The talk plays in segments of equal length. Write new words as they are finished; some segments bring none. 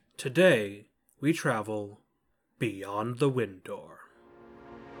Today, we travel beyond the wind door.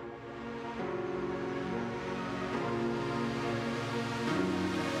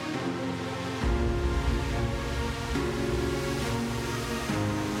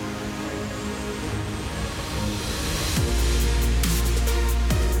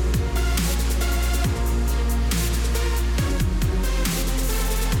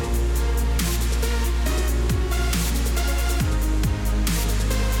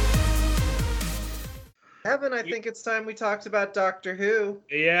 Evan, I think it's time we talked about Doctor Who.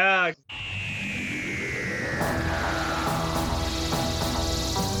 Yeah.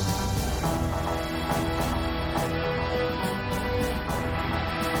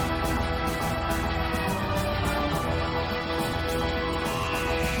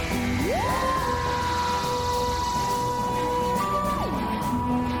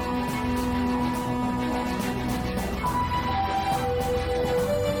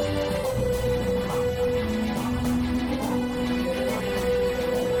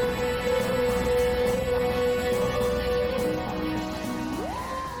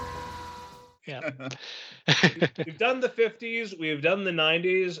 We've done the 50s, we've done the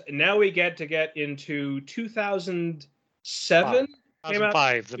 90s, and now we get into 2007?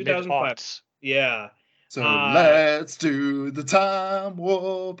 2005, the mid-aughts. Yeah. So let's do the time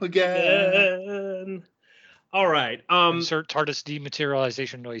warp again. All right. Insert TARDIS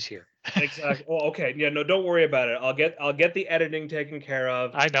dematerialization noise here. Exactly. Well, okay. Yeah, no, don't worry about it. I'll get the editing taken care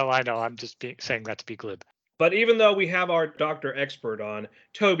of. I know. I'm just saying that to be glib. But even though we have our doctor expert on,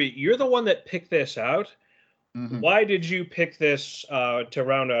 Toby, you're the one that picked this out. Mm-hmm. Why did you pick this to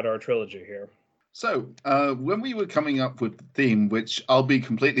round out our trilogy here? So, when we were coming up with the theme, which I'll be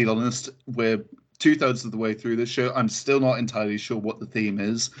completely honest, we're 2/3 of the way through this show. I'm still not entirely sure what the theme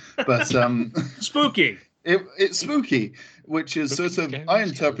is, but spooky. It's spooky, which is spooky, sort of scary, I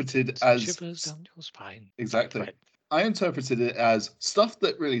interpreted as shivers down your spine. Exactly. Right. I interpreted it as stuff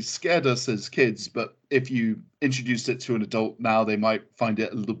that really scared us as kids, but if you introduced it to an adult now, they might find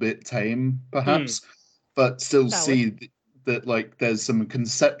it a little bit tame, perhaps, but still see that like there's some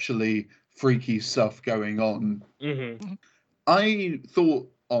conceptually freaky stuff going on. Mm-hmm. I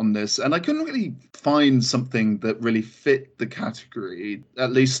thought on this, and I couldn't really find something that really fit the category,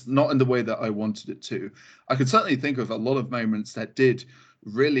 at least not in the way that I wanted it to. I could certainly think of a lot of moments that did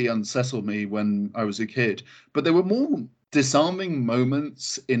really unsettle me when I was a kid, but there were more disarming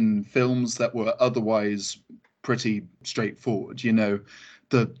moments in films that were otherwise pretty straightforward. You know,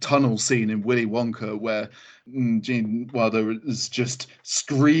 the tunnel scene in Willy Wonka where Gene Wilder is just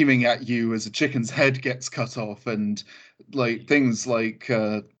screaming at you as a chicken's head gets cut off, and like things like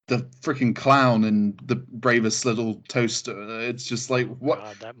the freaking clown and the bravest little toaster. It's just like, what?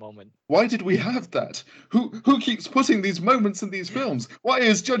 God, that moment. Why did we have that? Who keeps putting these moments in these films? Why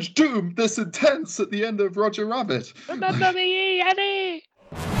is Judge Doom this intense at the end of Roger Rabbit? Remember me, Eddie!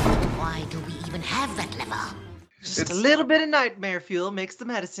 Why do we even have that lever? Just a little bit of nightmare fuel makes the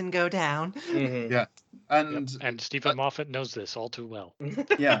medicine go down. Mm-hmm. Yeah. And Stephen Moffat knows this all too well.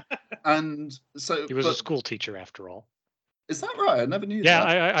 Yeah. And so he was a school teacher after all. Is that right? I never knew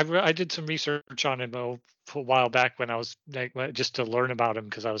that. Yeah, I did some research on him a while back when I was just to learn about him,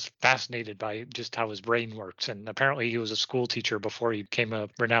 because I was fascinated by just how his brain works. And apparently he was a school teacher before he became a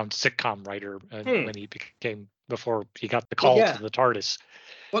renowned sitcom writer. Before he got the call to the TARDIS.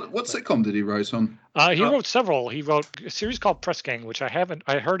 What sitcom did he write on? He wrote several. He wrote a series called Press Gang, which I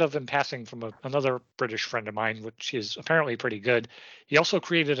heard of in passing from another British friend of mine, which is apparently pretty good. He also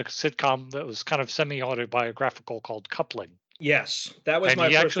created a sitcom that was kind of semi-autobiographical called Coupling. Yes, that was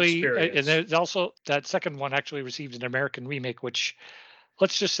my first experience. And there's also that second one actually received an American remake, which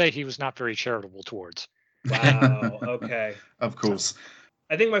let's just say he was not very charitable towards. Wow. Okay. Of course.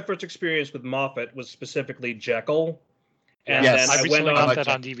 I think my first experience with Moffat was specifically Jekyll. And then I recently got that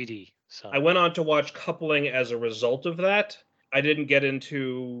on DVD. So I went on to watch Coupling as a result of that. I didn't get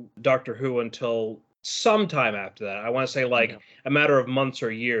into Doctor Who until sometime after that. I want to say a matter of months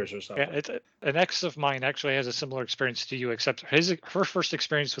or years or something. Yeah, an ex of mine actually has a similar experience to you, except her first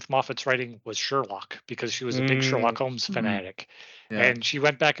experience with Moffat's writing was Sherlock, because she was a big Sherlock Holmes fanatic. Yeah. And she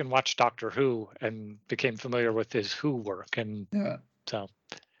went back and watched Doctor Who and became familiar with his Who work. And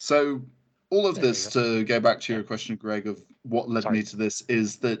So all of this, to go back to your question, Greg, of what led me to this,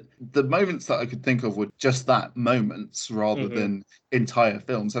 is that the moments that I could think of were just that, moments rather than entire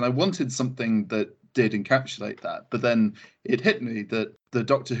films. And I wanted something that did encapsulate that. But then it hit me that the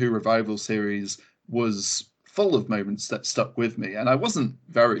Doctor Who revival series was full of moments that stuck with me. And I wasn't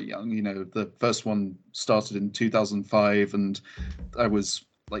very young. You know, the first one started in 2005 and I was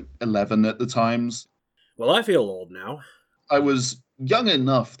like 11 at the times. Well, I feel old now. I was young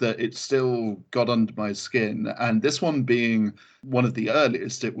enough that it still got under my skin. And this one being one of the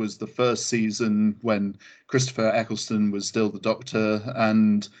earliest, it was the first season when Christopher Eccleston was still the Doctor,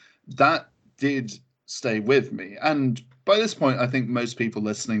 and that did stay with me. And by this point, I think most people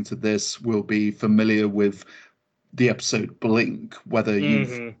listening to this will be familiar with the episode Blink, whether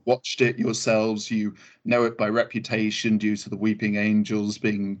you've watched it yourselves, you know it by reputation due to the Weeping Angels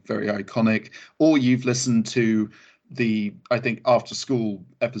being very iconic, or you've listened to the, I think, after school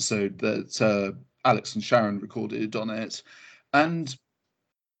episode that Alex and Sharon recorded on it. And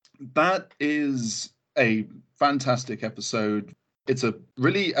that is a fantastic episode. It's a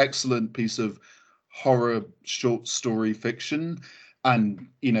really excellent piece of horror short story fiction. And,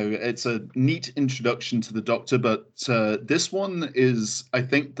 you know, it's a neat introduction to the Doctor, but this one is, I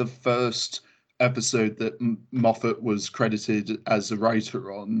think, the first episode that Moffat was credited as a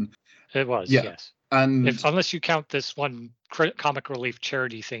writer on. It was, Yeah. yes. And unless you count this one comic relief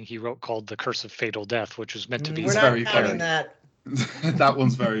charity thing he wrote called The Curse of Fatal Death, which was meant to be... We're not very counting funny. that. That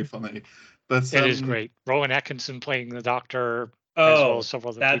one's very funny. But it is great. Rowan Atkinson playing the Doctor, as well as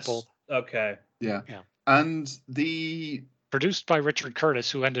several other people. Okay. Yeah. Yeah. And the... Produced by Richard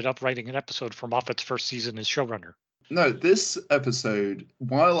Curtis, who ended up writing an episode for Moffat's first season as showrunner. No, this episode,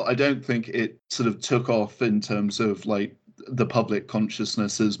 while I don't think it sort of took off in terms of like the public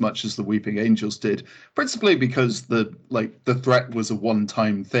consciousness as much as the Weeping Angels did, principally because the threat was a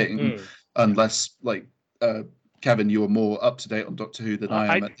one-time thing, unless like Kevin, you are more up to date on Doctor Who than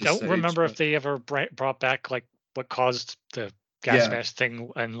I am at this don't stage, remember if they ever brought back like what caused the gas mask thing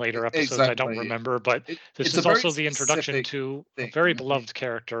in later episodes. Exactly. I don't remember, but this is also the introduction to a very beloved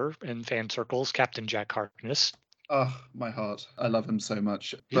character in fan circles, Captain Jack Harkness. Oh, my heart. I love him so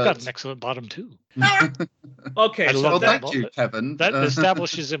much. You've got an excellent bottom too. Okay, I so love that. Thank you, Kevin. That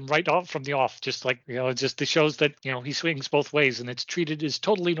establishes him right off from the off, just like, you know, it just shows that, you know, he swings both ways and it's treated as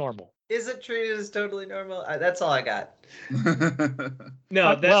totally normal. Is it treated as totally normal? That's all I got.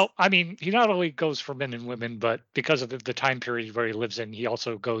 No, well, I mean, he not only goes for men and women, but because of the time period where he lives in, he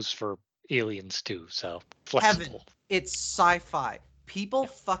also goes for aliens too. So flexible. Heaven, it's sci-fi. People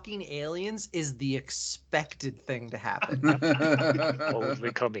fucking aliens is the expected thing to happen.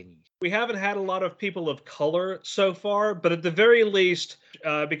 Only coming. We haven't had a lot of people of color so far, but at the very least,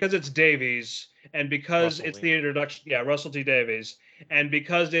 because it's Davies, and because Russell it's T. the introduction, Russell T. Davies, and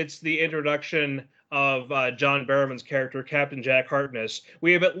because it's the introduction of John Barrowman's character, Captain Jack Harkness,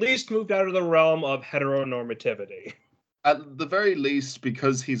 we have at least moved out of the realm of heteronormativity. At the very least,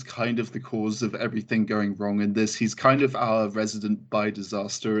 because he's kind of the cause of everything going wrong in this, he's kind of our resident bi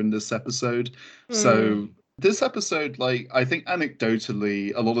disaster in this episode. So this episode, like, I think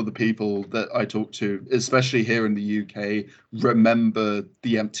anecdotally, a lot of the people that I talk to, especially here in the UK, remember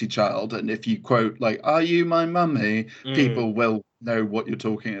The Empty Child. And if you quote, like, "Are you my mummy?" people will know what you're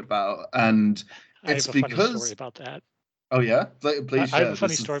talking about. And it's I have a because... funny story about that. Oh, yeah? Please share. I have a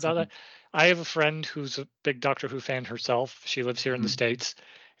funny story about that. I have a friend who's a big Doctor Who fan herself. She lives here in the States.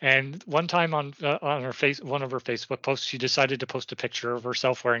 And one time on her one of her Facebook posts, she decided to post a picture of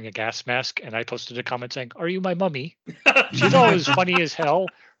herself wearing a gas mask. And I posted a comment saying, "Are you my mummy?" She thought it was funny as hell.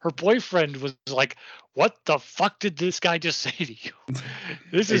 Her boyfriend was like, "What the fuck did this guy just say to you?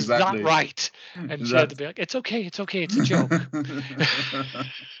 This is not right." And she had to be like, it's okay, it's a joke.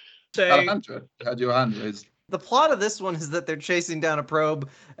 Alejandra had your hand raised. The plot of this one is that they're chasing down a probe,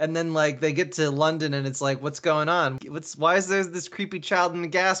 and then like they get to London, and it's like, what's going on? Why is there this creepy child in a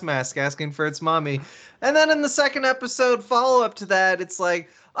gas mask asking for its mommy? And then in the second episode, follow up to that, it's like,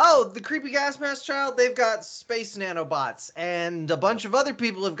 oh, the creepy gas mask child, they've got space nanobots, and a bunch of other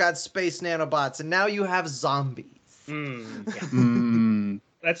people have got space nanobots, and now you have zombies.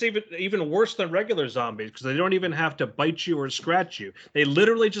 That's even worse than regular zombies, because they don't even have to bite you or scratch you. They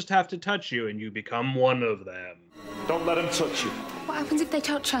literally just have to touch you, and you become one of them. Don't let them touch you. What happens if they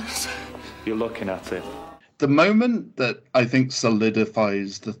touch us? You're looking at it. The moment that I think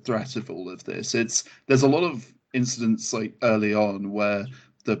solidifies the threat of all of this, there's a lot of incidents like early on where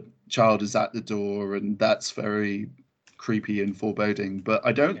the child is at the door, and that's very creepy and foreboding. But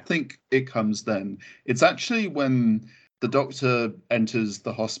I don't think it comes then. It's actually when the Doctor enters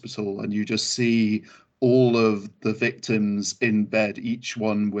the hospital and you just see all of the victims in bed, each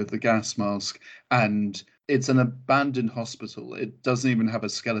one with a gas mask, and it's an abandoned hospital. It doesn't even have a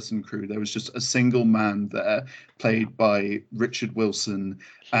skeleton crew. There was just a single man there, played by Richard Wilson.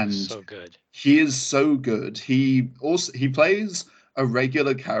 And so good. He is so good. He plays a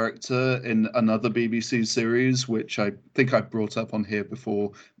regular character in another BBC series, which I think I brought up on here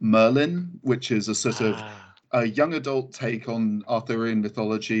before, Merlin, which is a sort of a young adult take on Arthurian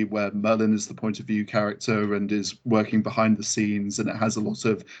mythology where Merlin is the point of view character and is working behind the scenes, and it has a lot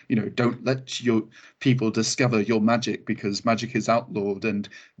of, don't let your people discover your magic because magic is outlawed. And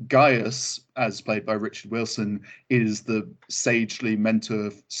Gaius, as played by Richard Wilson, is the sagely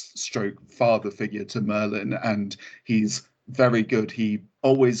mentor stroke father figure to Merlin, and he's very good. He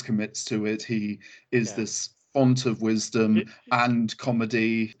always commits to it. He is this font of wisdom and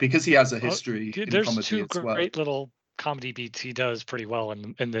comedy because he has a history in there's comedy two as well. great little comedy beats he does pretty well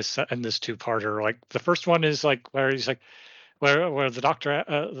in this two-parter. Like the first one is like where he's like where the doctor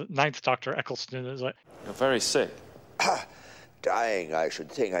ninth Doctor Eccleston is like, You're very sick. Dying, I should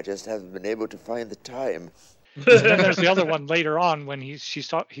think. I just haven't been able to find the time. then there's the other one later on when he's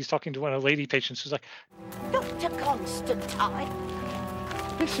talking to one of the lady patients who's like, Dr. Constantine,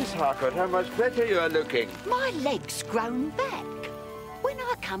 Mrs. Harcourt, how much better you are looking. my leg's grown back. When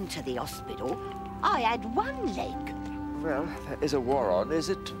I come to the hospital, I had one leg. Well, there is a war on. Is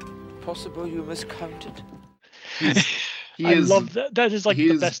it possible you miscounted? I love that. That is like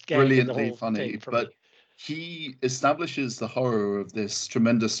the best gag in the brilliantly whole funny, thing for but me. he establishes the horror of this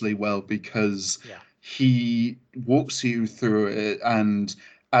tremendously well because he walks you through it, and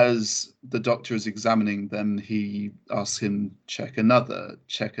as the doctor is examining them, he asks him, check another.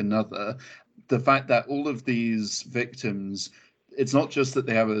 The fact that all of these victims, it's not just that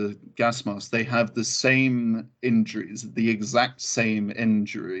they have a gas mask, they have the same injuries, the exact same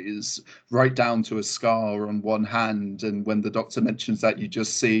injuries, right down to a scar on one hand. And when the doctor mentions that, you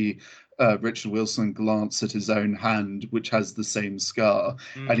just see Richard Wilson glance at his own hand, which has the same scar.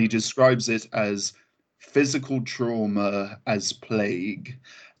 And he describes it as physical trauma as plague.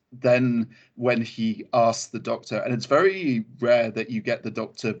 Then when he asks the doctor, and it's very rare that you get the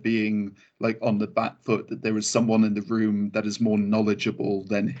doctor being like on the back foot, that there is someone in the room that is more knowledgeable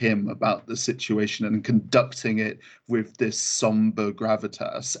than him about the situation and conducting it with this somber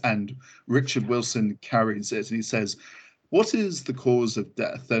gravitas. And Richard Wilson carries it, and he says, what is the cause of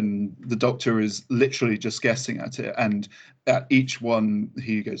death? And the doctor is literally just guessing at it. And at each one,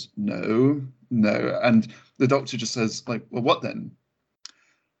 he goes, no. And the doctor just says, like, well, what then?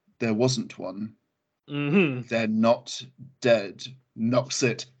 There wasn't one. Mm-hmm. They're not dead. Knocks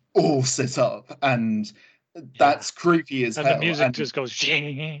it, all sit up. And that's creepy as and hell. The music and, just goes.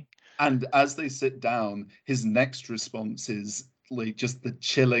 And as they sit down, his next response is like just the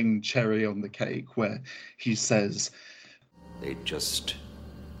chilling cherry on the cake, where he says, They just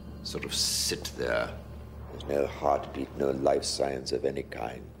sort of sit there. There's no heartbeat, no life signs of any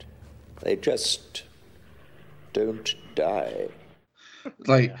kind. They just don't die.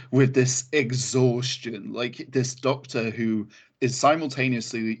 With this exhaustion, like this doctor who is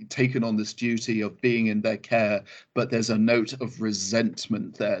simultaneously taken on this duty of being in their care, but there's a note of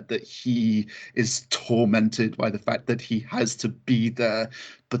resentment there, that he is tormented by the fact that he has to be there,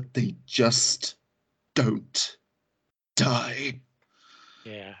 but they just don't die.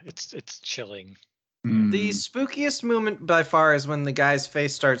 Yeah, it's chilling. The spookiest moment by far is when the guy's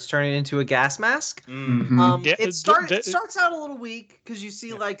face starts turning into a gas mask. It starts out a little weak because you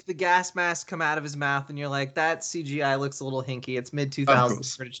see like the gas mask come out of his mouth, and you're like, that CGI looks a little hinky. It's mid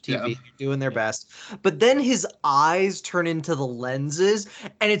 2000s British TV. They're doing their best. But then his eyes turn into the lenses,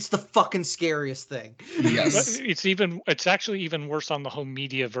 and it's the fucking scariest thing. Yes. It's actually even worse on the home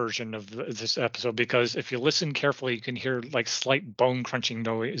media version of this episode, because if you listen carefully, you can hear like slight bone crunching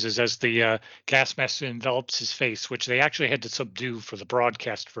noises as the gas mask envelops his face, which they actually had to subdue for the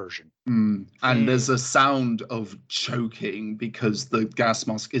broadcast version. And there's a sound of choking because the gas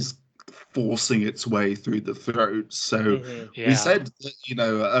mask is forcing its way through the throat. So we said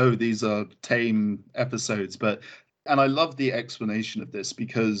that, these are tame episodes, and I love the explanation of this,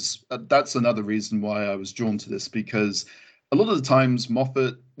 because that's another reason why I was drawn to this, because a lot of the times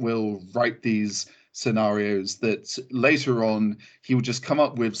Moffat will write these scenarios that later on he will just come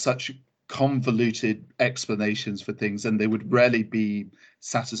up with such convoluted explanations for things, and they would rarely be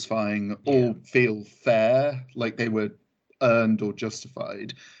satisfying or feel fair, like they were earned or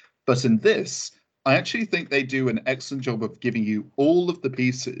justified. But in this, I actually think they do an excellent job of giving you all of the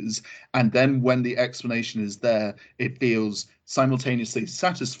pieces, and then when the explanation is there, it feels simultaneously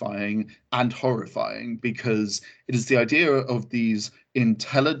satisfying and horrifying, because it is the idea of these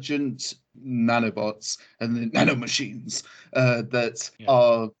intelligent nanobots and nanomachines that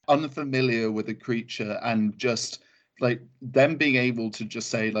are unfamiliar with a creature, and just like them being able to just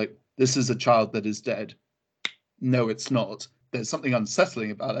say, like, this is a child that is dead. No, it's not. There's something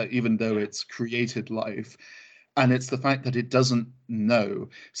unsettling about it, even though it's created life. And it's the fact that it doesn't know.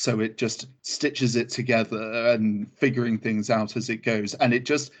 So it just stitches it together and figuring things out as it goes. And it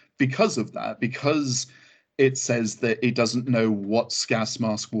just, because of that, because it says that it doesn't know what's gas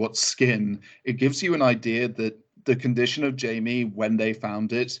mask, what's skin. It gives you an idea that the condition of Jamie when they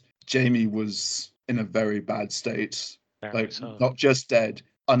found it, Jamie was in a very bad state. Like, not just dead,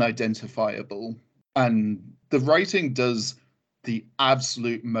 unidentifiable. And the writing does the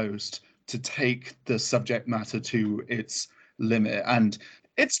absolute most to take the subject matter to its limit. And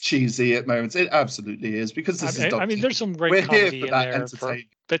it's cheesy at moments. It absolutely is, because this is Doctor there's some great We're comedy here for in that there. entertainment.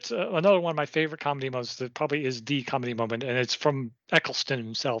 That's another one of my favorite comedy moments that probably is the comedy moment, and it's from Eccleston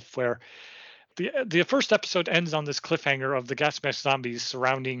himself, where the first episode ends on this cliffhanger of the gas mask zombies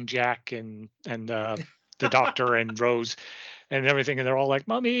surrounding Jack and the Doctor and Rose and everything, and they're all like,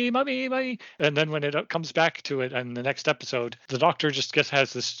 "Mummy, mummy, mummy." And then when it comes back to it, and the next episode, the Doctor just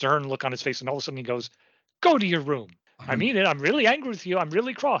has this stern look on his face, and all of a sudden he goes, "Go to your room. I mean it. I'm really angry with you. I'm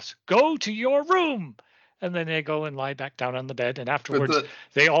really cross. Go to your room." And then they go and lie back down on the bed, and afterwards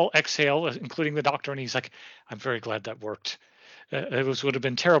they all exhale, including the Doctor, and he's like, "I'm very glad that worked. It would have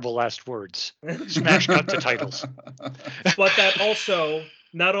been terrible last words." Smash cut to titles. But that also,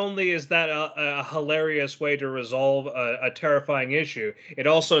 not only is that a hilarious way to resolve a terrifying issue, it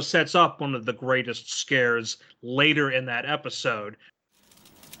also sets up one of the greatest scares later in that episode.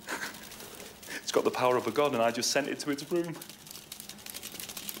 It's got the power of a god, and I just sent it to its room.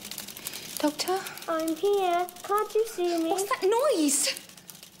 Doctor? I'm here. Can't you see me? What's that noise?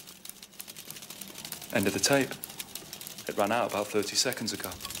 End of the tape. It ran out about 30 seconds ago.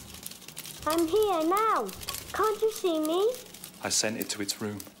 I'm here now. Can't you see me? I sent it to its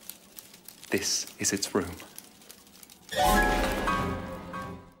room. This is its room.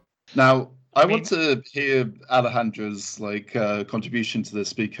 Now, I want to hear Alejandra's contribution to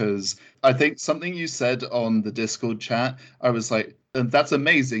this, because I think something you said on the Discord chat, I was like, that's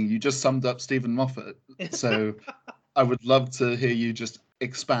amazing. You just summed up Stephen Moffat. So I would love to hear you just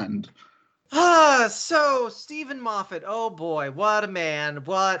expand. So Stephen Moffat, oh boy, what a man,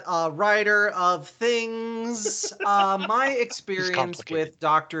 what a writer of things. My experience with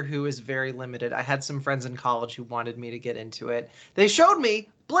Doctor Who is very limited. I had some friends in college who wanted me to get into it. They showed me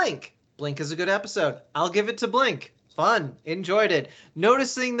Blink. Blink is a good episode. I'll give it to Blink. Fun. Enjoyed it.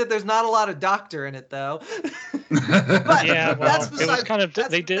 Noticing that there's not a lot of Doctor in it, though. But yeah, well, it was kind of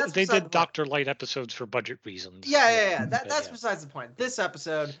they did Doctor Light episodes for budget reasons. Yeah. That's besides the point. This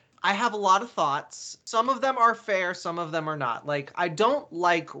episode, I have a lot of thoughts. Some of them are fair, some of them are not. Like, I don't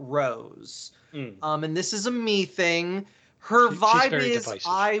like Rose. And this is a me thing. Her vibe is, divisive.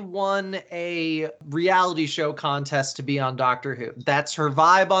 I won a reality show contest to be on Doctor Who. That's her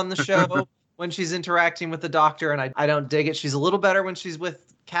vibe on the show when she's interacting with the Doctor, and I don't dig it. She's a little better when she's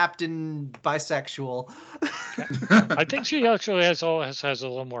with Captain Bisexual. I think she actually has a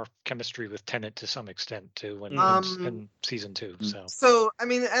little more chemistry with Tennant to some extent too in season 2. So I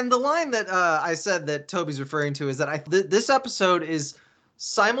mean, and the line that I said that Toby's referring to is that this episode is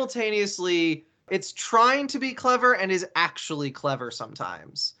simultaneously, it's trying to be clever and is actually clever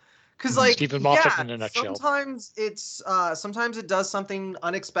sometimes. Because Stephen Moffat in a nutshell. Sometimes it does something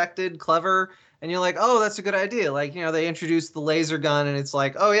unexpected, clever, and you're like, oh, that's a good idea. Like, they introduced the laser gun, and it's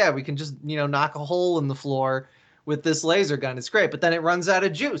like, oh yeah, we can just knock a hole in the floor with this laser gun. It's great. But then it runs out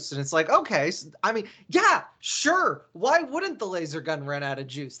of juice, and it's like, okay, I mean, yeah, sure. Why wouldn't the laser gun run out of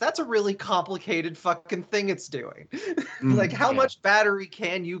juice? That's a really complicated fucking thing it's doing. Like, how much battery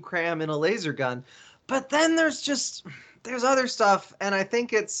can you cram in a laser gun? But then there's other stuff, and I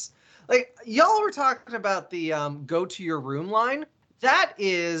think it's like, y'all were talking about the go to your room line. That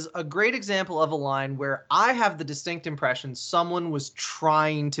is a great example of a line where I have the distinct impression someone was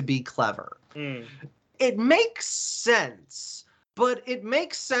trying to be clever. It makes sense, but it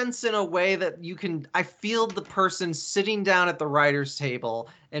makes sense in a way that I feel the person sitting down at the writer's table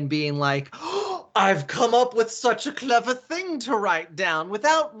and being like, oh, I've come up with such a clever thing to write down,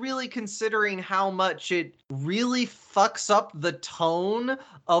 without really considering how much it really fucks up the tone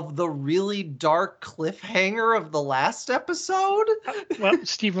of the really dark cliffhanger of the last episode. Well,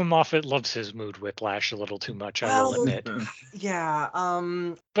 Stephen Moffat loves his mood whiplash a little too much, I will admit. Yeah.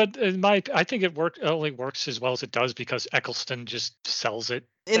 But I think it only works as well as it does because Eccleston just sells it.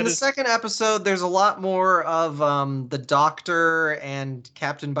 In the second episode, there's a lot more of the Doctor and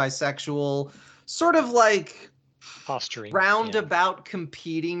Captain Bisexual sort of like posturing, roundabout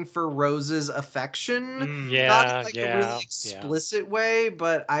competing for Rose's affection. Not like a really explicit way,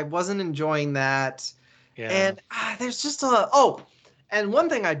 but I wasn't enjoying that. Yeah. And there's just and one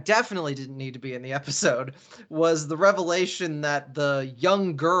thing I definitely didn't need to be in the episode was the revelation that the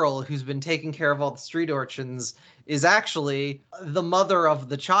young girl who's been taking care of all the street urchins is actually the mother of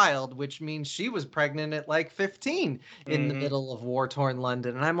the child, which means she was pregnant at like 15 in the middle of war-torn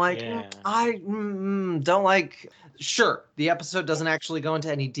London. And I'm like, I don't like... Sure, the episode doesn't actually go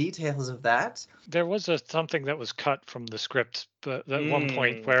into any details of that. There was something that was cut from the script, but at one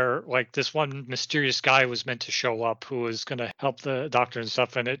point where like this one mysterious guy was meant to show up who was going to help the doctor and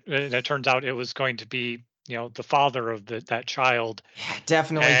stuff, and it turns out it was going to be, you know, the father of that child. Yeah,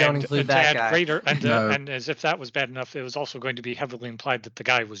 definitely don't include that guy. And as if that was bad enough, it was also going to be heavily implied that the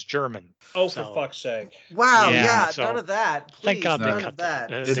guy was German. Oh, for fuck's sake! Wow, so none of that. Please, thank God none they cut of that.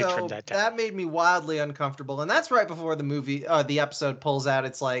 so that made me wildly uncomfortable, and that's right before the episode pulls out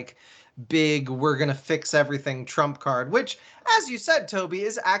its like big "we're gonna fix everything" trump card, which, as you said, Toby,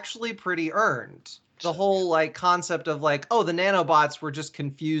 is actually pretty earned. The whole like concept of like, oh, the nanobots were just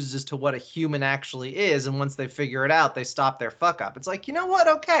confused as to what a human actually is, and once they figure it out, they stop their fuck up. It's like, you know what?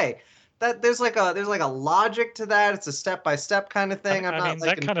 Okay, that there's like a logic to that. It's a step-by-step kind of thing. I mean,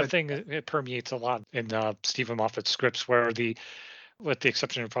 that kind of thing, it permeates a lot in Stephen Moffat's scripts, where with the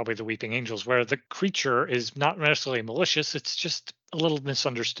exception of probably the Weeping Angels, where the creature is not necessarily malicious, it's just a little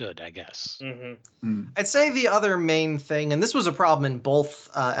misunderstood, I guess. I'd say the other main thing, and this was a problem in both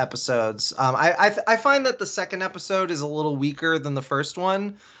episodes, I find that the second episode is a little weaker than the first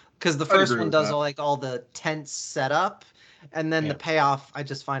one, because the first one does all the tense setup, and then the payoff I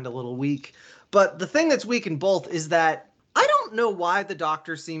just find a little weak. But the thing that's weak in both is that I don't know why the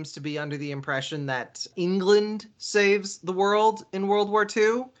Doctor seems to be under the impression that England saves the world in World War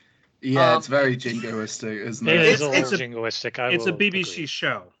II. Yeah, it's very jingoistic, isn't it? It is a little jingoistic. It's a BBC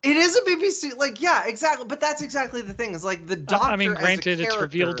show. It is a BBC, like, yeah, exactly. But that's exactly the thing. It's like the Doctor. I mean, granted, as a it's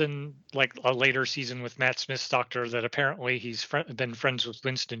revealed in like a later season with Matt Smith's Doctor that apparently he's been friends with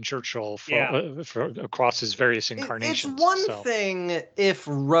Winston Churchill for across his various incarnations. It's one thing if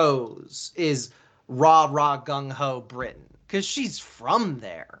Rose is rah gung ho Britain, because she's from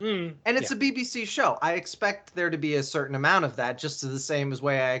there, and it's a BBC show. I expect there to be a certain amount of that, just the same as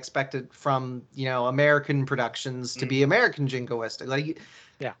way I expected from American productions to be American jingoistic. Like,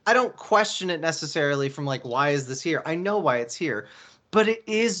 I don't question it necessarily from like, why is this here? I know why it's here, but it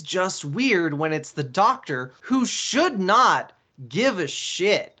is just weird when it's the Doctor, who should not give a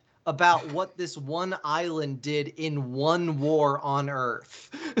shit about what this one island did in one war on Earth.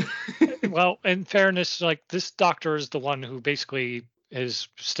 Well, in fairness, like, this Doctor is the one who basically is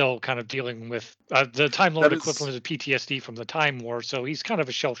still kind of dealing with the Time Lord equivalent of PTSD from the Time War. So he's kind of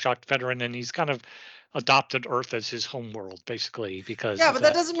a shell-shocked veteran, and he's kind of adopted Earth as his home world, basically, because but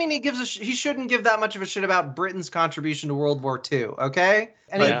that doesn't mean he he shouldn't give that much of a shit about Britain's contribution to World War II, okay?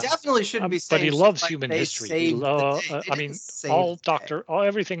 And he definitely shouldn't be saying, but he loves like, human history. I mean,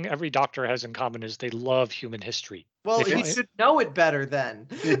 everything every Doctor has in common is they love human history. Well, he should know it better then.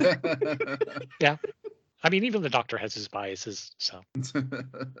 Yeah. I mean, even the Doctor has his biases, so.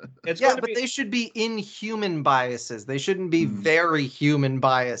 But they should be inhuman biases. They shouldn't be very human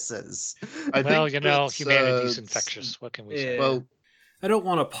biases. Well, humanity's infectious. What can we say? Well, I don't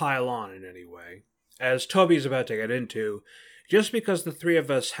want to pile on in any way. As Toby's about to get into, just because the three of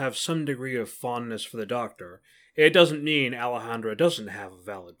us have some degree of fondness for the Doctor, it doesn't mean Alejandra doesn't have a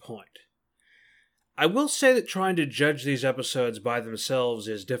valid point. I will say that trying to judge these episodes by themselves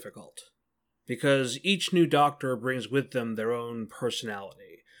is difficult, because each new Doctor brings with them their own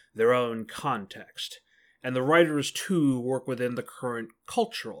personality, their own context, and the writers too work within the current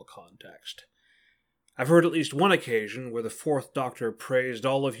cultural context. I've heard at least one occasion where the Fourth Doctor praised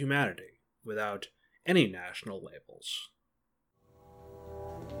all of humanity, without any national labels.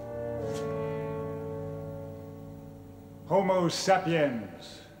 Homo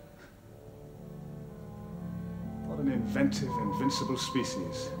sapiens. What an inventive, invincible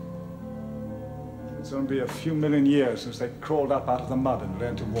species. It's only a few million years since they crawled up out of the mud and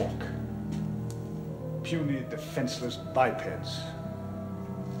learned to walk. Puny, defenseless bipeds.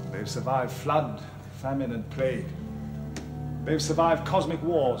 They've survived flood, famine, and plague. They've survived cosmic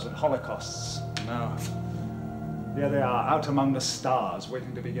wars and holocausts. Now, here they are, out among the stars,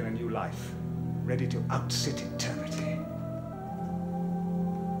 waiting to begin a new life, ready to outsit eternity.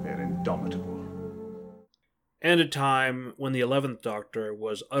 They're indomitable. And a time when the 11th Doctor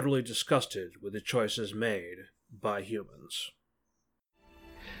was utterly disgusted with the choices made by humans.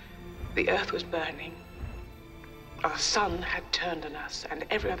 The earth was burning. Our sun had turned on us, and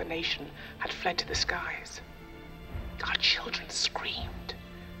every other nation had fled to the skies. Our children screamed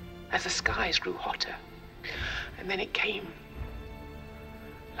as the skies grew hotter. And then it came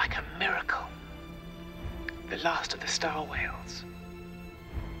like a miracle. The last of the star whales.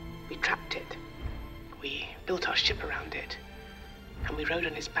 We trapped it. We built our ship around it, and we rode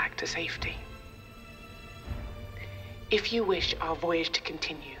on its back to safety. If you wish our voyage to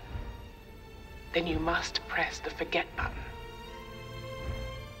continue, then you must press the forget button.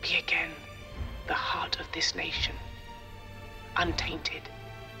 Be again the heart of this nation, untainted.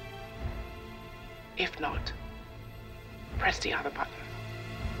 If not, press the other button.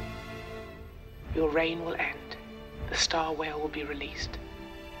 Your reign will end, the star whale will be released,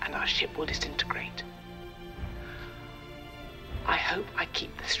 and our ship will disintegrate. I hope I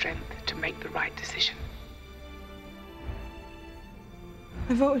keep the strength to make the right decision.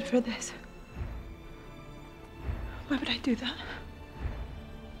 I voted for this. Why would I do that?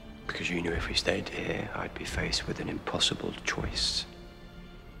 Because you knew if we stayed here, I'd be faced with an impossible choice.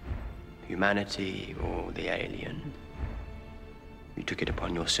 Humanity or the alien. You took it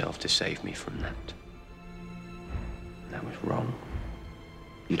upon yourself to save me from that. That was wrong.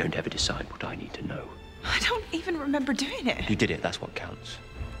 You don't ever decide what I need to know. I don't even remember doing it. You did it, that's what counts.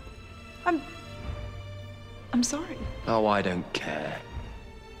 I'm sorry. Oh, I don't care.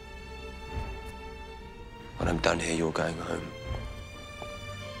 When I'm done here, you're going home.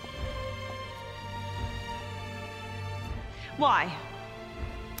 Why?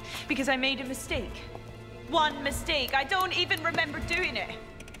 Because I made a mistake. One mistake. I don't even remember doing it.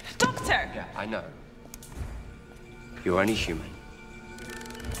 Doctor! Yeah, I know. You're only human.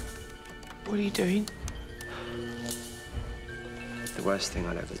 What are you doing? The worst thing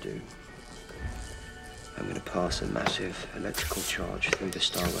I'll ever do. I'm going to pass a massive electrical charge through the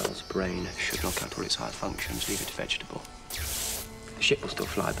star whale's brain. Should knock out all its higher functions, leave it vegetable. The ship will still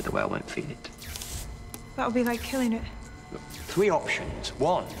fly, but the whale won't feel it. That would be like killing it. Look, 3 options.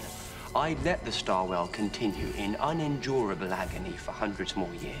 1, I let the star whale continue in unendurable agony for hundreds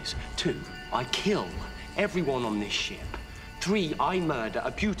more years. 2, I kill everyone on this ship. 3, I murder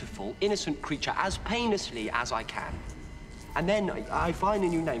a beautiful, innocent creature as painlessly as I can. And then I find a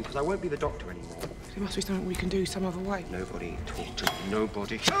new name, because I won't be the Doctor anymore. There must be something we can do some other way. Nobody talk to me.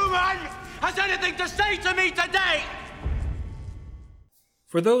 Nobody. Who has anything to say to me today?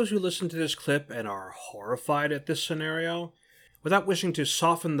 For those who listen to this clip and are horrified at this scenario, without wishing to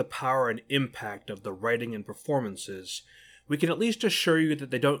soften the power and impact of the writing and performances, we can at least assure you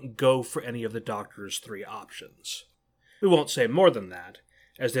that they don't go for any of the Doctor's 3 options. We won't say more than that,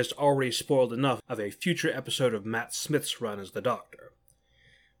 as this already spoiled enough of a future episode of Matt Smith's run as the Doctor.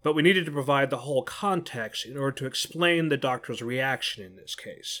 But we needed to provide the whole context in order to explain the Doctor's reaction in this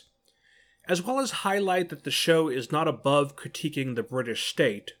case, as well as highlight that the show is not above critiquing the British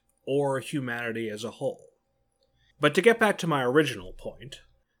state or humanity as a whole. But to get back to my original point,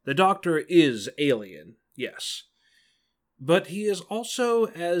 the Doctor is alien, yes, but he is also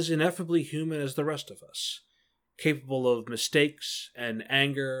as ineffably human as the rest of us, capable of mistakes and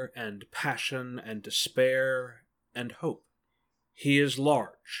anger and passion and despair and hope. He is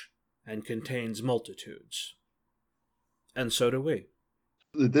large and contains multitudes. And so do we.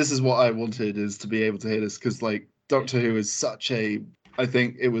 This is what I wanted, is to be able to hear this, because like Doctor Who is such a, I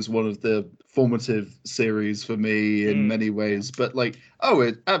think it was one of the formative series for me in many ways, but like,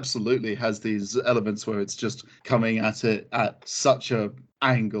 it absolutely has these elements where it's just coming at it at such a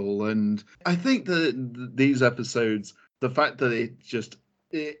angle. And I think that these episodes, the fact that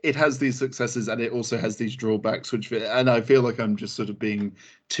it has these successes and it also has these drawbacks, and I feel like I'm just sort of being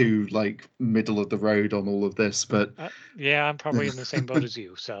too like middle of the road on all of this, but yeah, I'm probably in the same boat as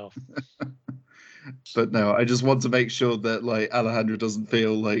you, so. But no, I just want to make sure that like Alejandro doesn't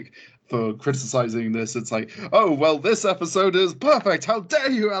feel like, for criticizing this, it's like, oh well, this episode is perfect. How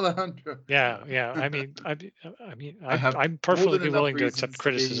dare you, Alejandro? Yeah. I mean, I'm perfectly willing to accept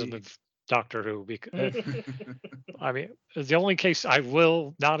criticism of Doctor Who, because I mean, the only case I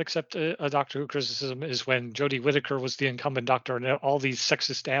will not accept a Doctor Who criticism is when Jodie Whittaker was the incumbent Doctor, and all these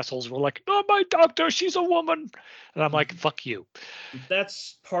sexist assholes were like, "No, my Doctor, she's a woman," and I'm like, "Fuck you."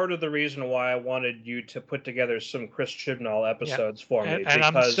 That's part of the reason why I wanted you to put together some Chris Chibnall episodes for me. And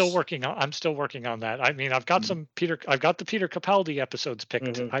I'm still working on that. I mean, I've got the Peter Capaldi episodes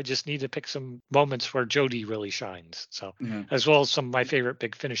picked. I just need to pick some moments where Jodie really shines. So, as well as some of my favorite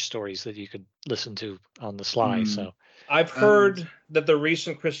Big Finish stories that you could listen to on the sly. So, I've heard that the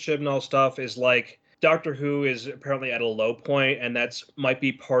recent Chris Chibnall stuff is like, Doctor Who is apparently at a low point, and that's might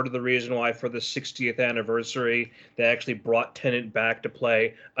be part of the reason why for the 60th anniversary they actually brought Tennant back to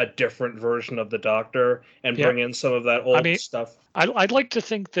play a different version of the Doctor and bring in some of that old stuff. I'd like to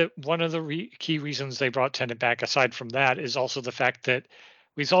think that one of the key reasons they brought Tennant back, aside from that, is also the fact that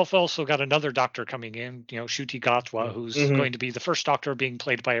we've also got another Doctor coming in, Ncuti Gatwa, who's going to be the first Doctor being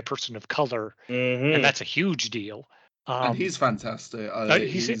played by a person of color, and that's a huge deal. And he's fantastic.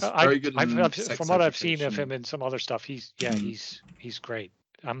 He's very good. From what I've seen of him and some other stuff, he's great.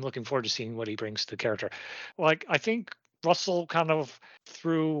 I'm looking forward to seeing what he brings to the character. Like, I think Russell kind of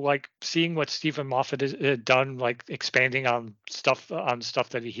through like seeing what Stephen Moffat had done, like expanding on stuff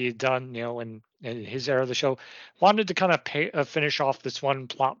that he had done, in his era of the show, wanted to kind of finish off this one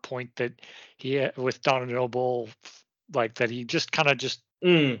plot point that he had with Donna Noble, like that he just kind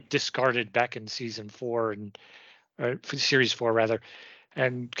of discarded back in season 4 or series 4 rather,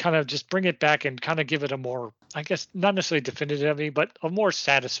 and kind of just bring it back and kind of give it a more, I guess, not necessarily definitive, but a more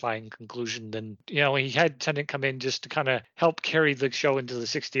satisfying conclusion than, he had Tennant come in just to kind of help carry the show into the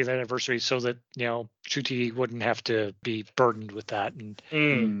 60th anniversary so that, Ncuti wouldn't have to be burdened with that. And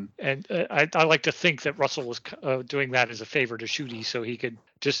I like to think that Russell was doing that as a favor to Ncuti so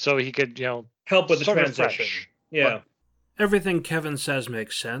he could help with the start transition. afresh. Yeah. Everything Kevin says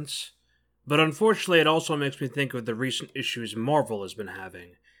makes sense. But unfortunately, it also makes me think of the recent issues Marvel has been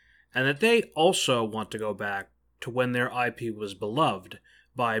having, and that they also want to go back to when their IP was beloved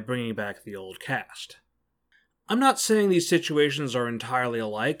by bringing back the old cast. I'm not saying these situations are entirely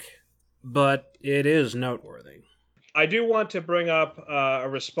alike, but it is noteworthy. I do want to bring up a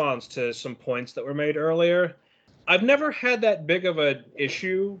response to some points that were made earlier. I've never had that big of an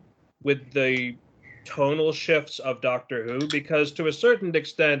issue with the tonal shifts of Doctor Who, because to a certain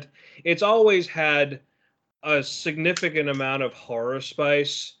extent it's always had a significant amount of horror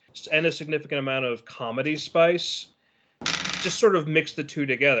spice and a significant amount of comedy spice, just sort of mix the two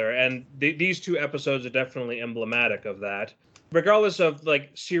together, and these 2 episodes are definitely emblematic of that. Regardless of like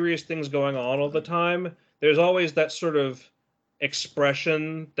serious things going on all the time, there's always that sort of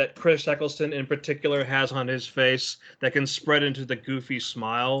expression that Chris Eccleston in particular has on his face that can spread into the goofy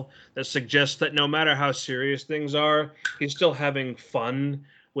smile that suggests that no matter how serious things are, he's still having fun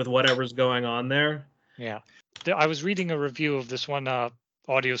with whatever's going on there. Yeah. I was reading a review of this one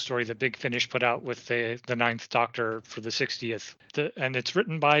audio story that Big Finish put out with the Ninth Doctor for the 60th. And it's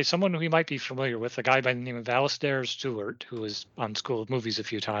written by someone who you might be familiar with, a guy by the name of Alastair Stewart, who was on School of Movies a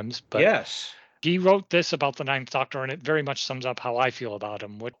few times. But yes. He wrote this about the Ninth Doctor, and it very much sums up how I feel about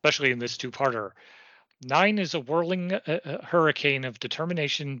him, especially in this 2-parter. 9 is a whirling hurricane of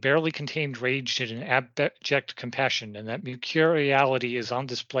determination, barely contained rage, and an abject compassion, and that mercuriality is on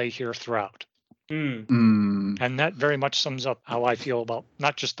display here throughout. And that very much sums up how I feel about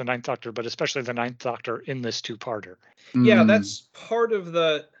not just the Ninth Doctor, but especially the Ninth Doctor in this 2-parter. Yeah, that's part of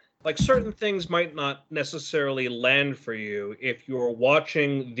the... Like, certain things might not necessarily land for you if you're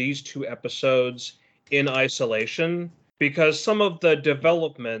watching these 2 episodes in isolation, because some of the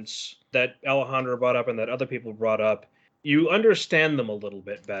developments that Alejandro brought up and that other people brought up, you understand them a little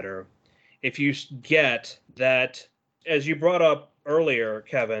bit better if you get that, as you brought up earlier,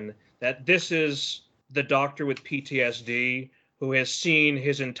 Kevin, that this is the Doctor with PTSD who has seen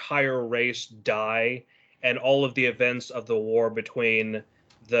his entire race die and all of the events of the war between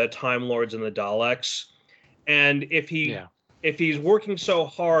the Time Lords and the Daleks. And if he's working so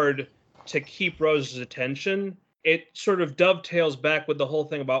hard to keep Rose's attention, it sort of dovetails back with the whole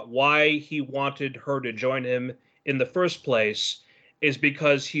thing about why he wanted her to join him in the first place, is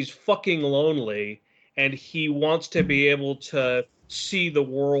because he's fucking lonely and he wants to be able to see the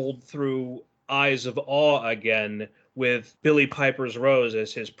world through eyes of awe again with Billie Piper's Rose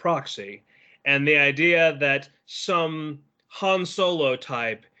as his proxy. And the idea that some Han Solo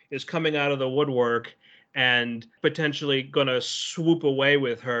type is coming out of the woodwork and potentially going to swoop away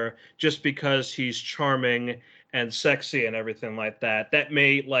with her just because he's charming and sexy and everything like that. That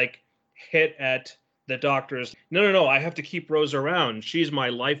may like hit at the Doctor's, no, I have to keep Rose around. She's my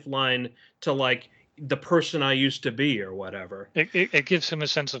lifeline to like the person I used to be or whatever. It gives him a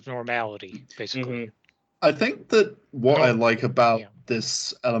sense of normality, basically. I think that what I like about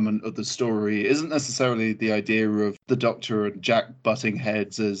this element of the story isn't necessarily the idea of the Doctor and Jack butting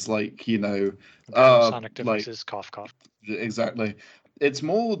heads as like, Sonic devices, cough, cough. Exactly. It's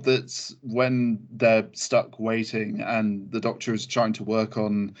more that when they're stuck waiting and the Doctor is trying to work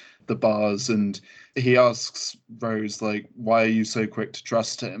on the bars and he asks Rose, like, why are you so quick to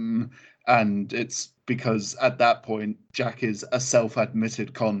trust him? And it's because at that point, Jack is a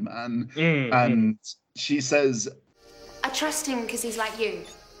self-admitted con man. And she says, I trust him because he's like you,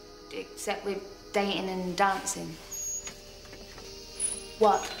 except with dating and dancing.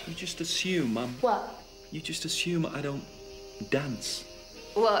 What? You just assume I'm... What? You just assume I don't dance.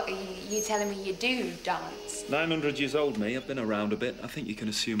 What, you telling me you do dance? 900 years old, me. I've been around a bit. I think you can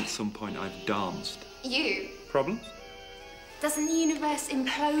assume at some point I've danced. You? Problem? Doesn't the universe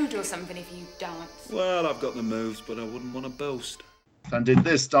implode or something if you dance? Well, I've got the moves, but I wouldn't want to boast. And in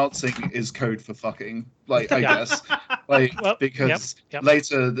this, dancing is code for fucking, like, I guess. Like, because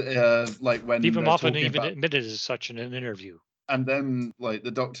later, like, when Stephen Moffat even about... admitted as such in an interview. And then, like, the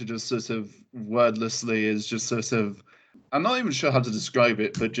Doctor just sort of wordlessly is just sort of I'm not even sure how to describe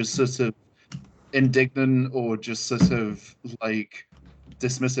it, but just sort of indignant or just sort of like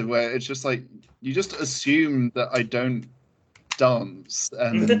dismissive, where it's just like you just assume that I don't dance,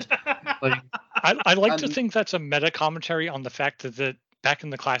 and like I like to think that's a meta commentary on the fact that back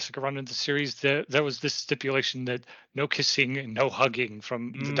in the classic run of the series, there was this stipulation that no kissing and no hugging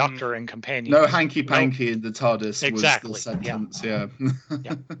from the Doctor and companions. No hanky panky in the TARDIS exactly. was the sentence. Yeah.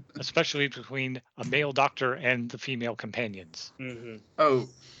 Yeah. Especially between a male Doctor and the female companions. Mm-hmm. Oh,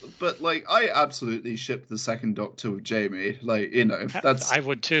 but like I absolutely ship the second Doctor with Jamie. Like, you know, that's I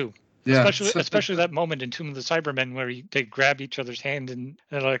would too. Yeah. Especially that moment in Tomb of the Cybermen where they grab each other's hand and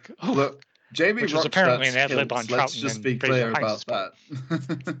they're like, oh. Look, Jamie which was rocked apparently that an ad lib on kilt. Let's Troughton just and be Fraser clear Hines' about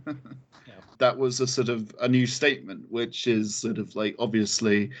that. That was a sort of a new statement, which is sort of like,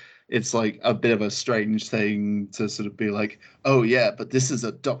 obviously it's like a bit of a strange thing to sort of be like, oh yeah, but this is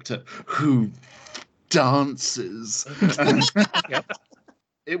a Doctor who dances. Yep.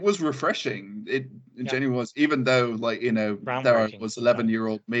 It was refreshing. It genuinely was, even though, like, you know, there I was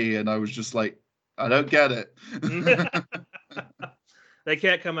 11-year-old me, and I was just like, I don't get it. They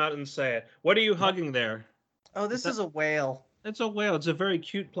can't come out and say it. What are you hugging there? Oh, this is a whale. It's a whale. It's a very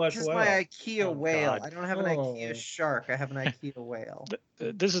cute plush This is whale. my IKEA whale. God. I don't have an IKEA shark. I have an IKEA whale.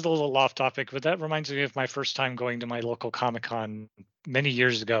 This is a little off topic, but that reminds me of my first time going to my local Comic-Con many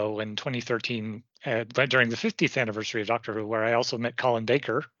years ago in 2013, during the 50th anniversary of Doctor Who, where I also met Colin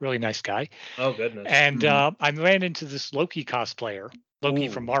Baker, really nice guy. Oh, goodness. And I ran into this Loki cosplayer, Loki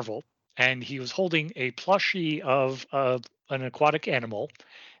from Marvel, and he was holding a plushie of an aquatic animal,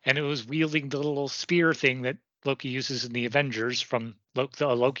 and it was wielding the little spear thing that Loki uses in the Avengers from the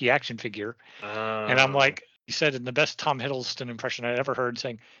Loki action figure. And I'm like, he said in the best Tom Hiddleston impression I'd ever heard,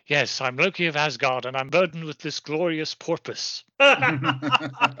 saying, "Yes, I'm Loki of Asgard, and I'm burdened with this glorious porpoise." Oh,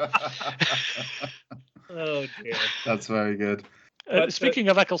 dear. That's very good. Speaking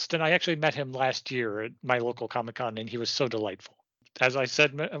of Eccleston, I actually met him last year at my local Comic-Con, and he was so delightful. As I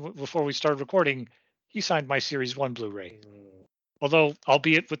said before we started recording, he signed my Series 1 Blu-ray. Although,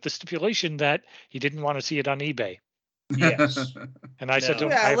 albeit with the stipulation that he didn't want to see it on eBay. Yes. And I said to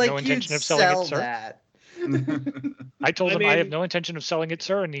him, I have no intention of selling it, sir. That. I told him I have no intention of selling it,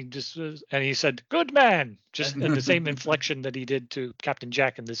 sir, and he just and he said, "Good man," just in the same inflection that he did to Captain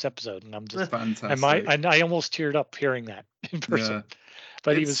Jack in this episode. And I'm just fantastic. And I almost teared up hearing that in person. Yeah.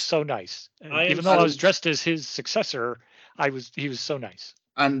 But he was so nice. Even though I was dressed as his successor, he was so nice.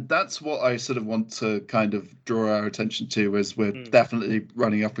 And that's what I sort of want to kind of draw our attention to, as we're definitely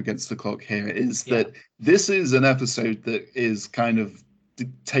running up against the clock here, is that this is an episode that is kind of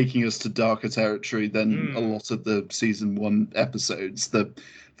taking us to darker territory than a lot of the season 1 episodes. The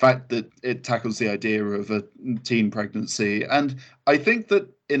fact that it tackles the idea of a teen pregnancy, and I think that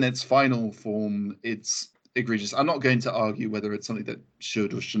in its final form, it's egregious. I'm not going to argue whether it's something that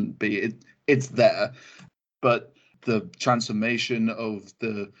should or shouldn't be. It's there, but the transformation of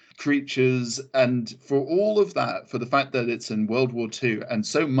the creatures, and for all of that, for the fact that it's in World War II, and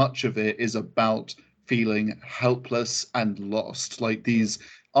so much of it is about feeling helpless and lost. Like, these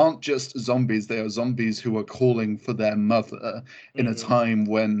aren't just zombies, they are zombies who are calling for their mother in a time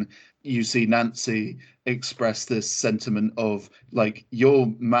when you see Nancy express this sentiment of, like,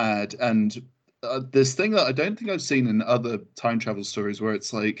 you're mad. And this thing that I don't think I've seen in other time travel stories, where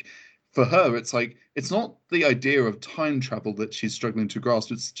it's like, for her, it's like, it's not the idea of time travel that she's struggling to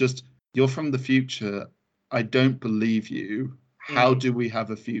grasp. It's just, you're from the future. I don't believe you. How do we have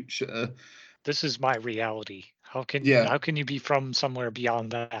a future? This is my reality. How can you be from somewhere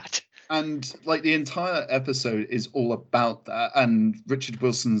beyond that? And like, the entire episode is all about that. And Richard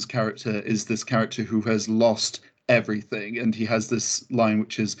Wilson's character is this character who has lost everything. And he has this line,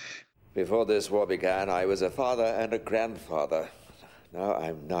 which is, "Before this war began, I was a father and a grandfather. Now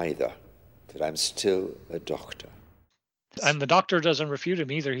I'm neither, but I'm still a doctor." And the Doctor doesn't refute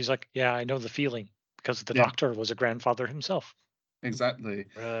him either. He's like, "Yeah, I know the feeling," because the Doctor was a grandfather himself. Exactly.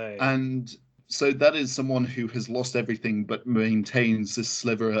 Right. And so that is someone who has lost everything but maintains this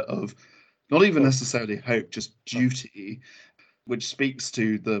sliver of not even necessarily hope, just duty, which speaks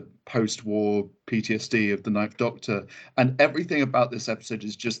to the post-war PTSD of the Ninth Doctor. And everything about this episode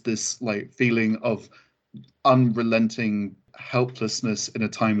is just this, like, feeling of unrelenting helplessness in a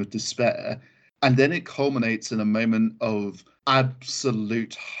time of despair. And then it culminates in a moment of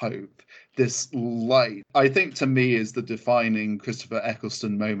absolute hope. This light, I think, to me, is the defining Christopher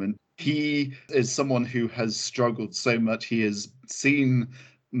Eccleston moment. He is someone who has struggled so much. He has seen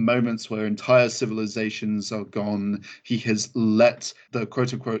moments where entire civilizations are gone. He has let the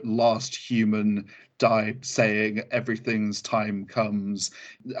quote-unquote last human die, saying everything's time comes.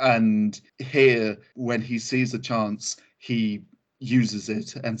 And here, when he sees a chance, he uses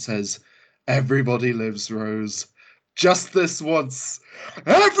it and says, "Everybody lives, Rose. Just this once.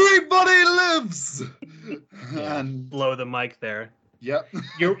 Everybody lives!" And blow the mic there. Yep.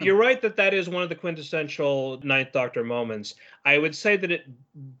 You're right that is one of the quintessential Ninth Doctor moments. I would say that it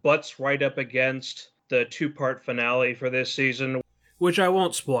butts right up against the 2-part finale for this season. Which I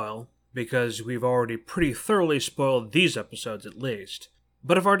won't spoil, because we've already pretty thoroughly spoiled these episodes at least.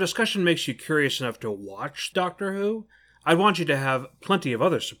 But if our discussion makes you curious enough to watch Doctor Who, I'd want you to have plenty of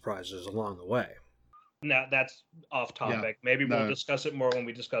other surprises along the way. Now, that's off topic. Yeah, Maybe we'll no. discuss it more when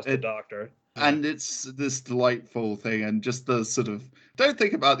we discuss the Doctor. And it's this delightful thing, and just the sort of, don't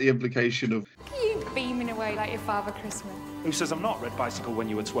think about the implication of, You beaming away like your Father Christmas. Who says I'm not Red Bicycle when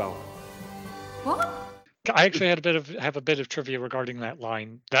you were 12? What? I actually have a bit of trivia regarding that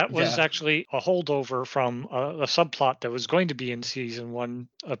line. That was Yeah. actually a holdover from a subplot that was going to be in season 1,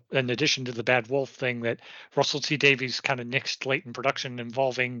 in addition to the Bad Wolf thing that Russell T Davies kind of nixed late in production,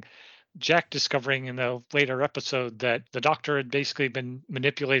 involving Jack discovering in a later episode that the Doctor had basically been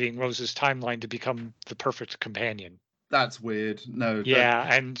manipulating Rose's timeline to become the perfect companion. that's weird. No.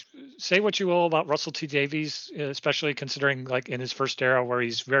 Yeah, and say what you will about Russell T Davies, especially considering like in his first era where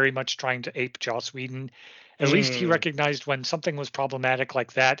he's very much trying to ape Joss Whedon. At least he recognized when something was problematic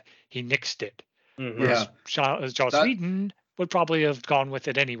like that, he nixed it. Whereas Joss Whedon would probably have gone with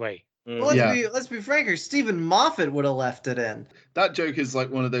it anyway. Well, let's be franker. Stephen Moffat would have left it in. That joke is like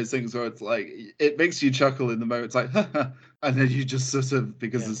one of those things where it's like, it makes you chuckle in the moment. It's like, and then you just sort of,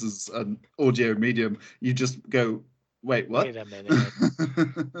 because this is an audio medium, you just go, wait, what? Wait a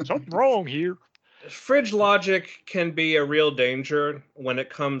minute. Something wrong here. Fridge logic can be a real danger when it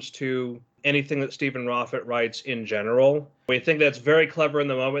comes to anything that Stephen Moffat writes in general. We think that's very clever in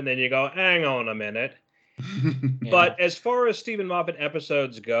the moment, then you go, hang on a minute. But as far as Stephen Moffat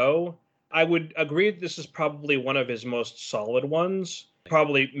episodes go, I would agree that this is probably one of his most solid ones.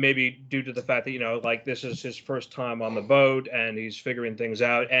 Probably maybe due to the fact that, like this is his first time on the boat and he's figuring things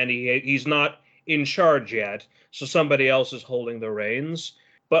out and he's not in charge yet. So somebody else is holding the reins.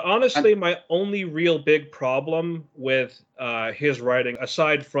 But honestly, my only real big problem with his writing,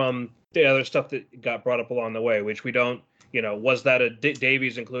 aside from the other stuff that got brought up along the way, which we don't, was that a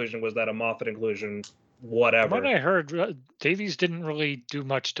Davies inclusion? Was that a Moffat inclusion? Whatever. From what I heard, Davies didn't really do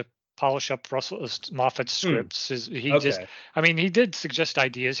much to polish up Moffat's scripts. He did suggest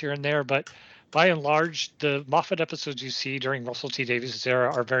ideas here and there, but by and large, the Moffat episodes you see during Russell T Davies'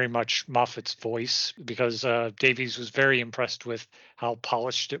 era are very much Moffat's voice, because Davies was very impressed with how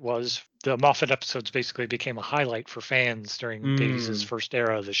polished it was. The Moffat episodes basically became a highlight for fans during Davies' first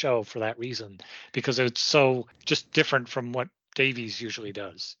era of the show for that reason, because it's so just different from what Davies usually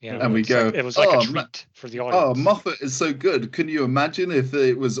does. And we go, it was like a treat for the audience. Oh, Moffat is so good. Can you imagine if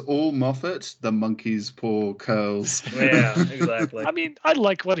it was all Moffat? The monkey's poor curls. Yeah, exactly. I mean, I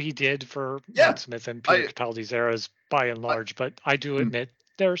like what he did for Matt Smith and Peter Capaldi's eras by and large, but I do admit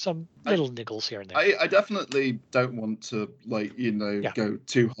there are some little niggles here and there. I definitely don't want to go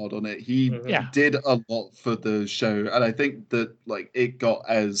too hard on it. He did a lot for the show, and I think that it got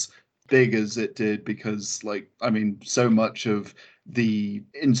as big as it did because so much of the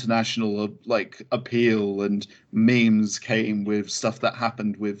international appeal and memes came with stuff that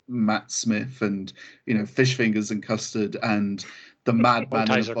happened with Matt Smith and fish fingers and custard and the Madman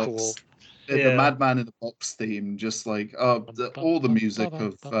in the Box. The Madman in the Box theme, just all the music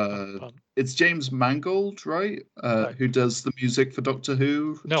of it's James Mangold, right? Who does the music for Doctor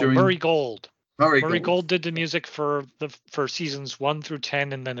Who? No, Murray Gold. Murray Gold did the music for seasons 1 through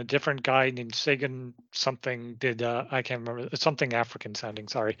 10, and then a different guy named Sagan something did I can't remember, something African sounding.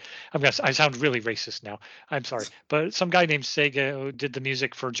 Sorry, I sound really racist now. I'm sorry, but some guy named Sega who did the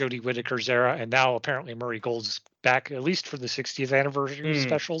music for Jodie Whittaker's era, and now apparently Murray Gold's back at least for the 60th anniversary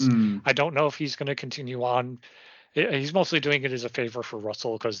specials. I don't know if he's going to continue on. He's mostly doing it as a favor for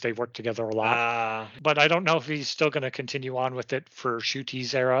Russell because they work together a lot. But I don't know if he's still going to continue on with it for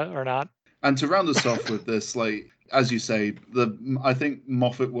Shooty's era or not. And to round us off with this, as you say, I think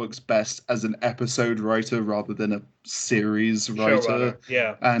Moffat works best as an episode writer rather than a series writer.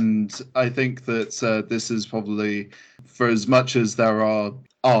 Yeah. And I think that this is probably, for as much as there are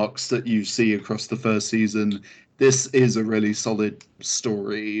arcs that you see across the first season, this is a really solid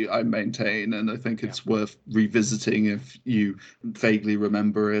story, I maintain, and I think it's worth revisiting if you vaguely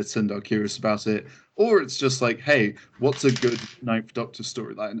remember it and are curious about it. Or it's just hey, what's a good Ninth Doctor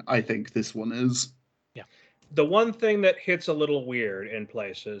storyline? I think this one is. Yeah. The one thing that hits a little weird in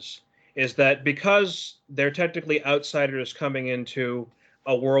places is that because they're technically outsiders coming into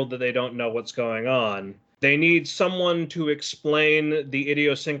a world that they don't know what's going on, they need someone to explain the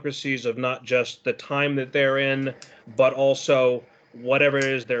idiosyncrasies of not just the time that they're in, but also whatever it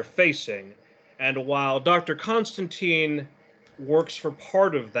is they're facing. And while Dr. Constantine works for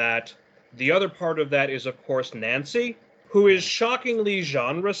part of that, the other part of that is, of course, Nancy, who is shockingly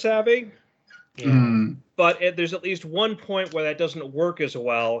genre savvy. But there's at least one point where that doesn't work as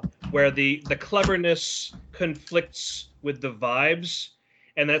well, where the cleverness conflicts with the vibes,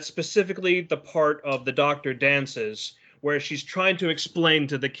 and that's specifically the part of The Doctor Dances, where she's trying to explain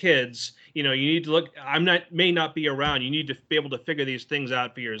to the kids, you need to look, may not be around, you need to be able to figure these things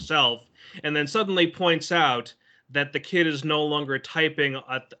out for yourself, and then suddenly points out that the kid is no longer typing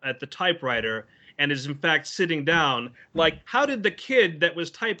at the typewriter, and is in fact sitting down. Like, how did the kid that was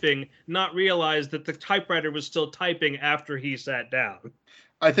typing not realize that the typewriter was still typing after he sat down?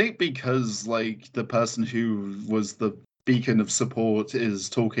 I think because, like, the person who was the beacon of support is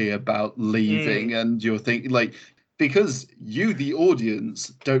talking about leaving, and you're thinking, like, because you, the audience,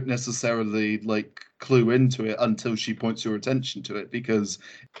 don't necessarily, like, clue into it until she points your attention to it, because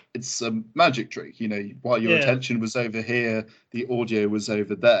it's a magic trick, while your attention was over here, the audio was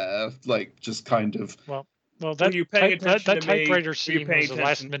over there, like, just kind of... Well, that typewriter scene was a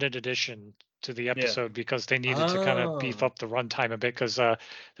last-minute addition to the episode because they needed to kind of beef up the runtime a bit, because there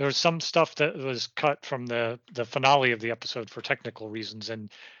was some stuff that was cut from the finale of the episode for technical reasons, and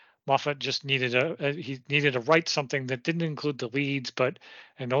Moffat just needed to write something that didn't include the leads,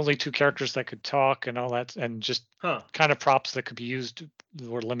 and only two characters that could talk and all that, and just kind of props that could be used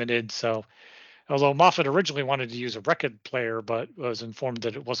were limited. So, although Moffat originally wanted to use a record player, but was informed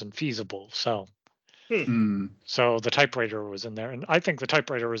that it wasn't feasible. So, so the typewriter was in there, and I think the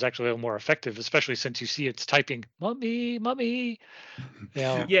typewriter was actually a little more effective, especially since you see it's typing "mummy, mummy."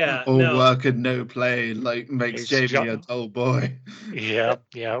 Work and no play, like, makes Jamie a dull boy. That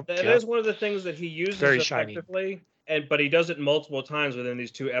is one of the things that he uses Very effectively, but he does it multiple times within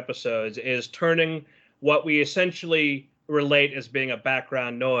these two episodes, is turning what we essentially relate as being a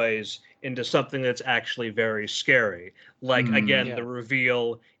background noise into something that's actually very scary. Like, the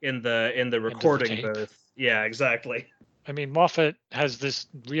reveal in the recording booth. Yeah, exactly. I mean, Moffat has this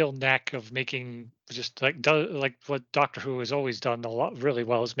real knack of making just like what Doctor Who has always done really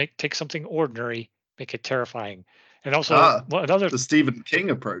well is take something ordinary, make it terrifying, and also the Stephen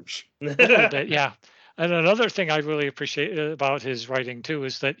King approach. A little bit, yeah. And another thing I really appreciate about his writing too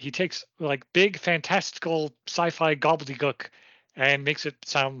is that he takes like big, fantastical sci-fi gobbledygook and makes it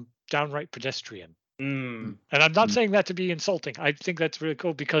sound downright pedestrian. And I'm not saying that to be insulting. I think that's really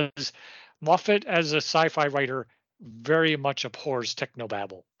cool because Moffat, as a sci-fi writer, very much abhors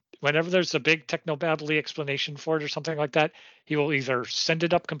technobabble. Whenever there's a big technobabbly explanation for it or something like that, he will either send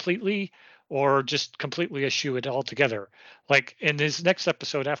it up completely or just completely eschew it altogether. Like in his next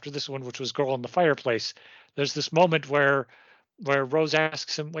episode after this one, which was Girl in the Fireplace, there's this moment where Rose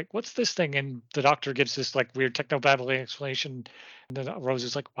asks him, like, what's this thing? And the Doctor gives this like weird technobabbling explanation. And then Rose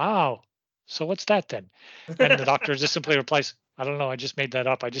is like, wow, so what's that then? And the Doctor just simply replies, I don't know, I just made that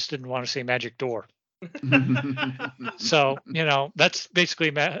up. I just didn't want to say magic door. So, that's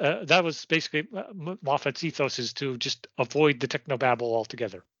basically that was basically Moffat's ethos, is to just avoid the technobabble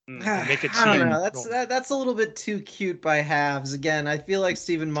altogether. Make it I don't know. That's a little bit too cute by halves. Again, I feel like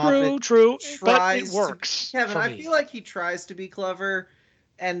Stephen Moffat tries, but it works. Kevin, I feel like he tries to be clever,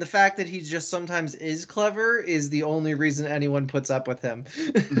 and the fact that he just sometimes is clever is the only reason anyone puts up with him.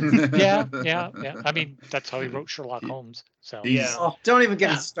 Yeah. I mean, that's how he wrote Sherlock Holmes. So Oh, don't even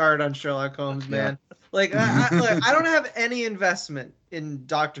get me started on Sherlock Holmes, man. Like, I don't have any investment in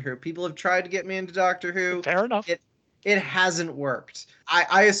Doctor Who. People have tried to get me into Doctor Who. Fair enough. It hasn't worked.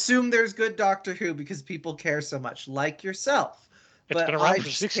 I assume there's good Doctor Who because people care so much, like yourself. It's been around for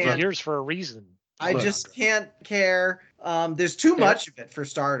 60 years for a reason. I just can't care. There's too much of it, for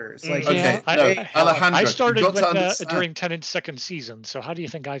starters. Like, I started during Tennant's second season, so how do you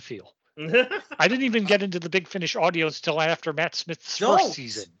think I feel? I didn't even get into the Big Finish audios till after Matt Smith's first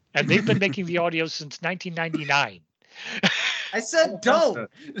season, and they've been making the audios since 1999. I said don't.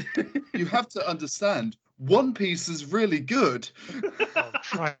 You have to understand, One Piece is really good. Oh,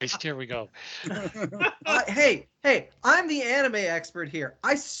 Christ, here we go. Hey, I'm the anime expert here.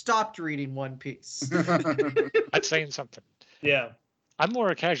 I stopped reading One Piece. That's saying something. Yeah. I'm more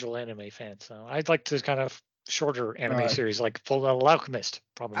a casual anime fan, so I'd like to kind of shorter anime series like Full Metal Alchemist,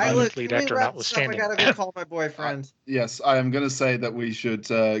 probably lead actor notwithstanding. I gotta go call my boyfriend. Yes, I am going to say that we should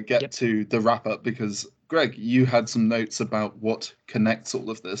get to the wrap up because, Greg, you had some notes about what connects all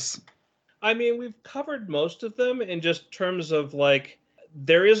of this. I mean, we've covered most of them in just terms of, like,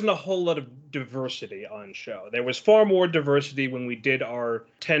 there isn't a whole lot of diversity on show. There was far more diversity when we did our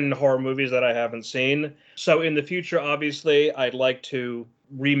 10 horror movies that I haven't seen. So in the future, obviously, I'd like to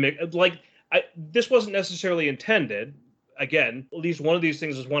remix, like, This wasn't necessarily intended. Again, at least one of these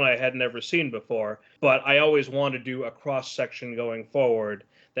things is one I had never seen before, but I always want to do a cross-section going forward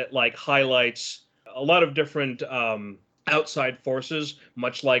that like highlights a lot of different outside forces,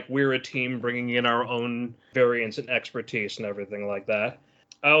 much like we're a team bringing in our own variants and expertise and everything like that.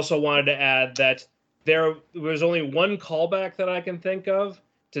 I also wanted to add that there was only one callback that I can think of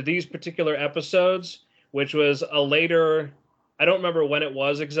to these particular episodes, which was a later, I don't remember when it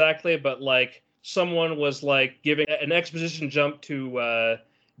was exactly, but like someone was like giving an exposition jump to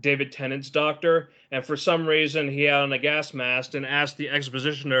David Tennant's doctor, and for some reason he had on a gas mask and asked the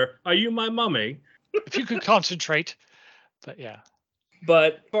expositioner, "Are you my mummy?" If you could concentrate. But yeah.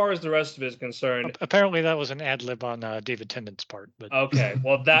 But as far as the rest of it is concerned, apparently that was an ad lib on David Tennant's part. But okay,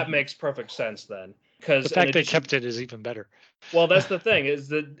 well that makes perfect sense then. Because the fact they kept it is even better. Well, that's the thing, is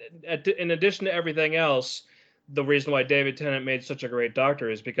that in addition to everything else, the reason why David Tennant made such a great Doctor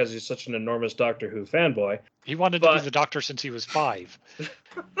is because he's such an enormous Doctor Who fanboy. He wanted to be the Doctor since he was 5.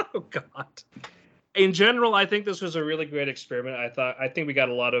 Oh God. In general, I think this was a really great experiment. I think we got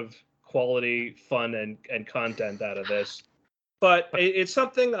a lot of quality, fun, and content out of this. But it's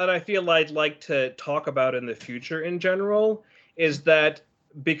something that I feel I'd like to talk about in the future in general, is that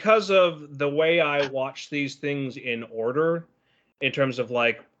because of the way I watch these things in order, in terms of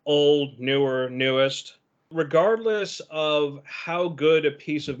like old, newer, newest, regardless of how good a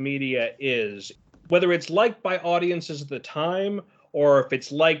piece of media is, whether it's liked by audiences at the time or if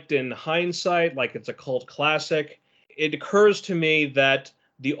it's liked in hindsight, like it's a cult classic, it occurs to me that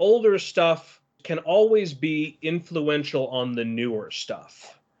the older stuff can always be influential on the newer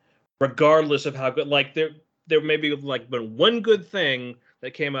stuff, regardless of how good. Like there may be like been one good thing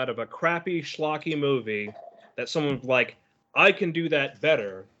that came out of a crappy schlocky movie that someone's like, I can do that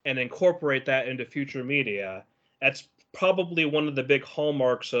better and incorporate that into future media. That's probably one of the big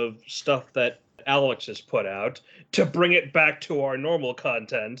hallmarks of stuff that Alex has put out to bring it back to our normal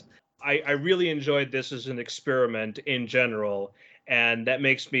content. I really enjoyed this as an experiment in general, and that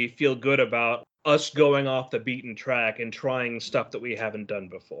makes me feel good about us going off the beaten track and trying stuff that we haven't done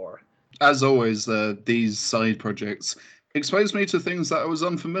before. As always, these side projects expose me to things that I was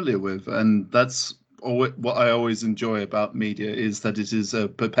unfamiliar with, and that's what I always enjoy about media, is that it is a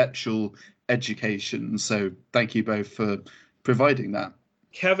perpetual education. So thank you both for providing that.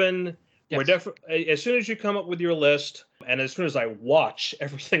 Kevin, we're definitely, as soon as you come up with your list, and as soon as I watch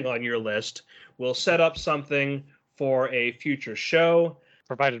everything on your list, we'll set up something for a future show.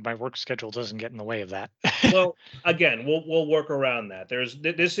 Provided my work schedule doesn't get in the way of that. Well, again, we'll work around that.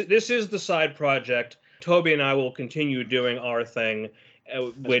 This is the side project. Toby and I will continue doing our thing,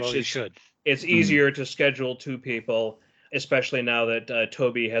 which should. It's easier to schedule 2 people, especially now that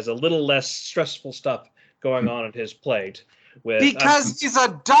Toby has a little less stressful stuff going on at his plate. Because he's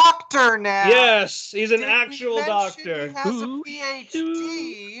a doctor now. Yes, he's an actual doctor. He has a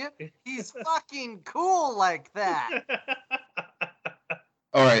PhD. He's fucking cool like that.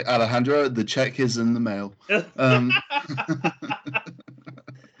 All right, Alejandro, the check is in the mail.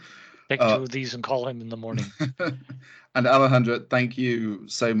 Take 2 of these and call him in the morning. And Alejandro, thank you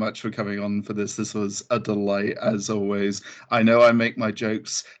so much for coming on for this. This was a delight, as always. I know I make my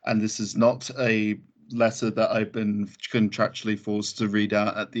jokes, and this is not a letter that I've been contractually forced to read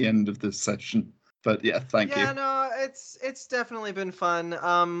out at the end of this session. But yeah, thank you. Yeah, no, it's definitely been fun.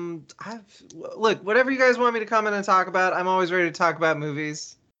 Look, whatever you guys want me to come in and talk about, I'm always ready to talk about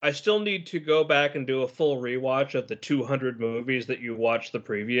movies. I still need to go back and do a full rewatch of the 200 movies that you watched the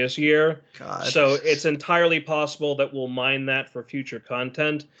previous year. God. So it's entirely possible that we'll mine that for future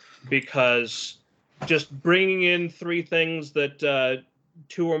content, because just bringing in 3 things that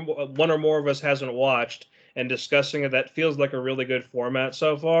 1 or more of us hasn't watched and discussing it, that feels like a really good format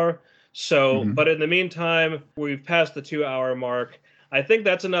so far. So, but in the meantime, we've passed the 2-hour mark. I think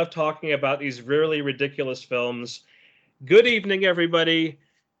that's enough talking about these really ridiculous films. Good evening, everybody.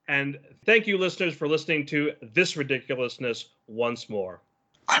 And thank you, listeners, for listening to this ridiculousness once more.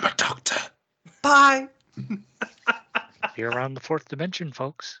 I'm a doctor. Bye. You're around the 4th dimension,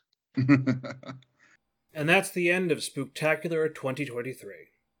 folks. And that's the end of Spooktacular 2023.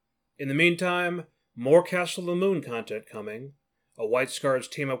 In the meantime, more Castle of the Moon content coming. A White Scars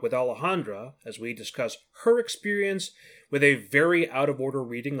team up with Alejandra as we discuss her experience with a very out-of-order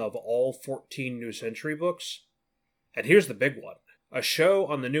reading of all 14 New Century books. And here's the big one. A show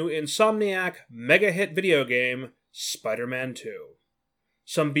on the new Insomniac mega-hit video game, Spider-Man 2.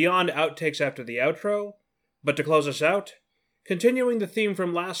 Some Beyond outtakes after the outro, but to close us out, continuing the theme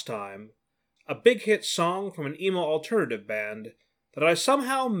from last time, a big hit song from an emo alternative band that I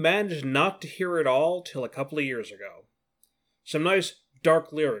somehow managed not to hear at all till a couple of years ago. Some nice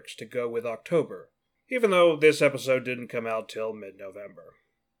dark lyrics to go with October, even though this episode didn't come out till mid-November.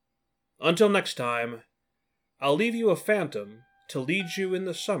 Until next time, I'll leave you a phantom to lead you in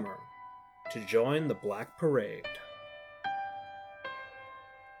the summer to join the Black Parade.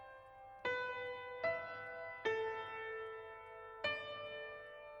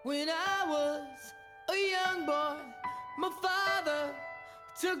 When I was a young boy, my father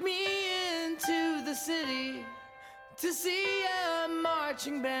took me into the city to see a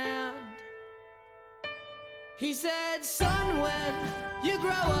marching band. He said, son, when you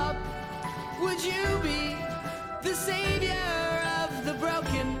grow up, would you be the savior of the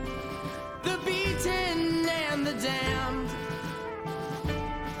broken, the beaten, and the damned?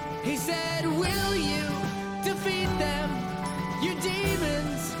 He said, will you defeat them, your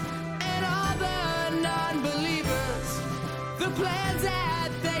demons, and all the non-believers, the plans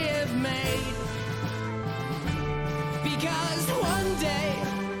that they have made? Because one day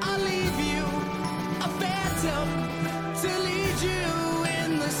I'll leave you a phantom to lead you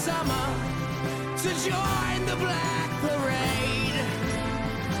in the summer to join the Black Parade.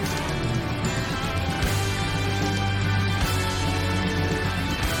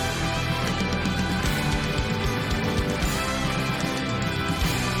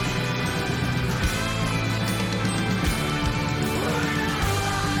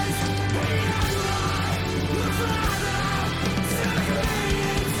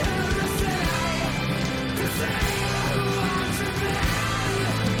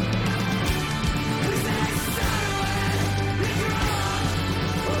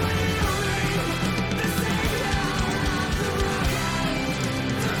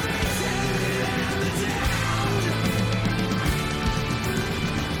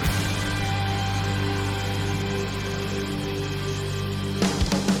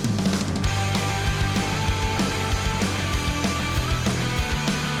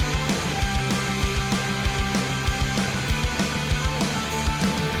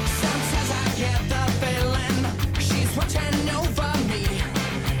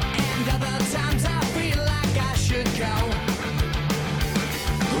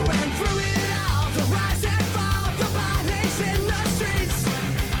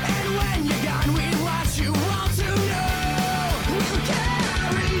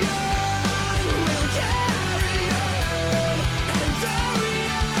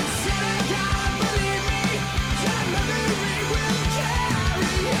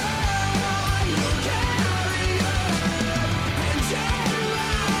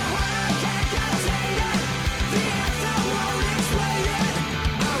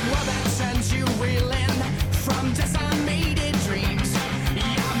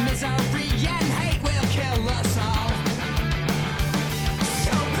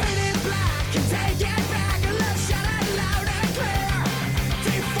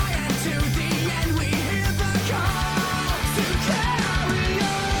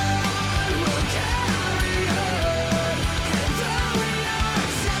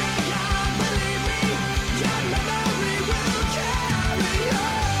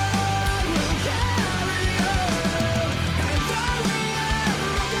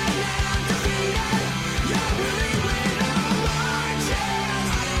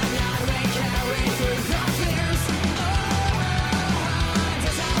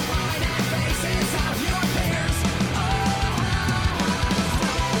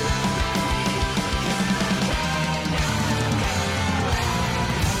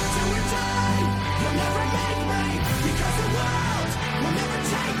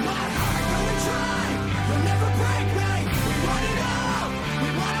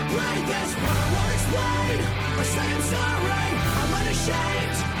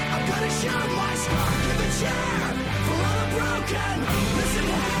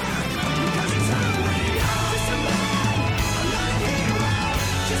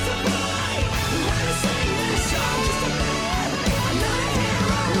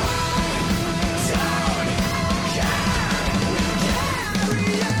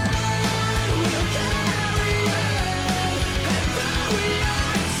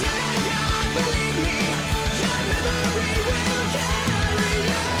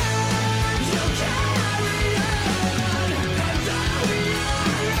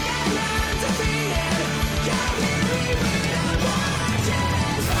 Be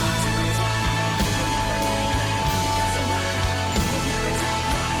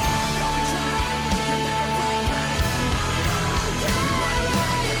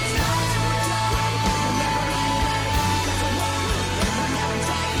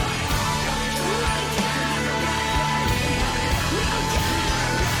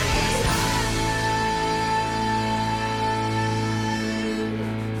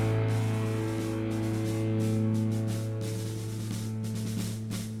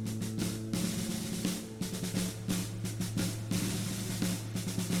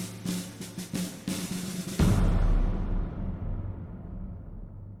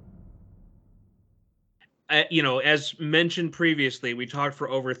as mentioned previously, we talked for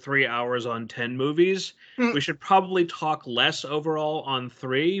over 3 hours on 10 movies. We should probably talk less overall on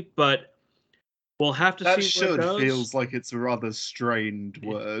 3, but we'll have to That see where it should goes. feels like it's a rather strained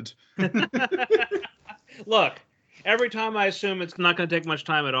word. Look, every time I assume it's not going to take much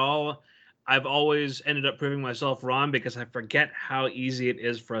time at all, I've always ended up proving myself wrong because I forget how easy it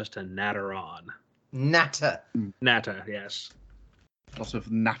is for us to natter on. Natter. Natter, yes. Lot of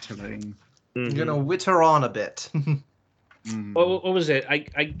nattering. I'm gonna witter on a bit. What was it?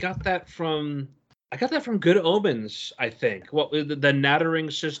 I got that from Good Omens, I think. What the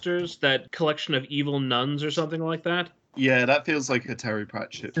Nattering Sisters, that collection of evil nuns or something like that? Yeah, that feels like a Terry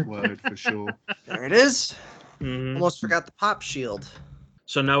Pratchett word for sure. There it is. Mhm. Almost forgot the pop shield.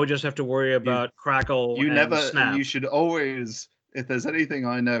 So now we just have to worry about Crackle and Snap. You should always, if there's anything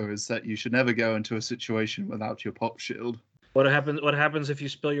I know, is that you should never go into a situation without your pop shield. What happens if you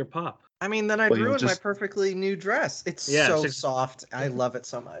spill your pop? I mean, then I'd Well, you'll ruin my just- perfectly new dress. It's Yeah, so soft. I love it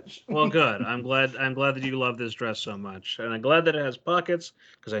so much. Well, good. I'm glad that you love this dress so much, and I'm glad that it has pockets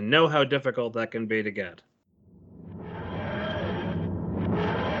because I know how difficult that can be to get.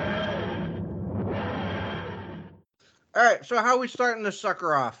 All right, so how are we starting this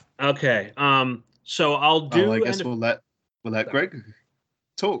sucker off? Okay. So I'll do. I guess we'll let Greg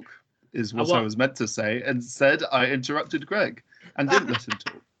talk. Is what I was meant to say. Instead, I interrupted Greg and didn't let him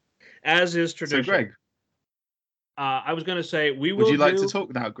talk. As is tradition. So, Greg, I was going to say we will. would you like to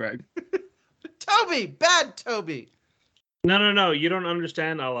talk now, Greg? Toby, bad Toby. No. You don't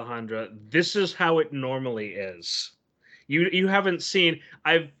understand, Alejandra. This is how it normally is. You haven't seen.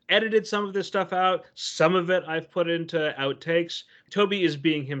 I've edited some of this stuff out. Some of it I've put into outtakes. Toby is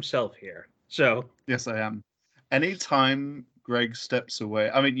being himself here. So yes, I am. Anytime Greg steps away,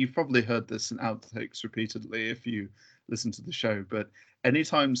 I mean, you've probably heard this in outtakes repeatedly if you listen to the show, but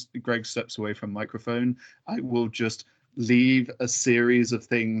anytime Greg steps away from microphone, I will just leave a series of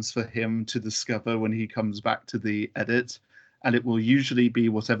things for him to discover when he comes back to the edit. And it will usually be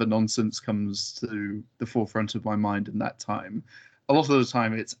whatever nonsense comes to the forefront of my mind in that time. A lot of the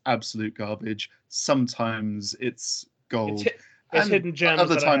time, it's absolute garbage. Sometimes it's gold. It's hidden gems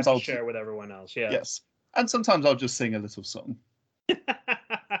other that times I have I'll to share with everyone else. Yeah. Yes. And sometimes I'll just sing a little song. You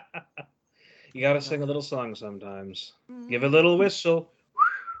got to sing a little song sometimes. Give a little whistle.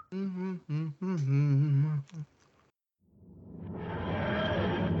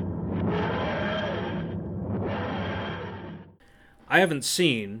 I haven't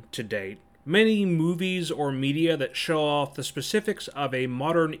seen, to date, many movies or media that show off the specifics of a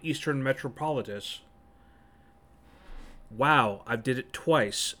modern Eastern metropolitan. Wow, I did it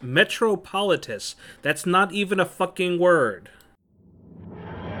twice. Metropolitan. That's not even a fucking word.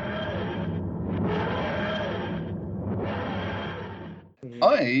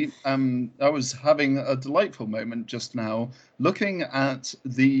 I was having a delightful moment just now looking at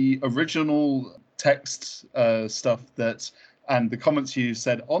the original text stuff and the comments you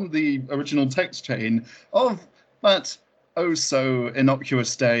said on the original text chain of that oh so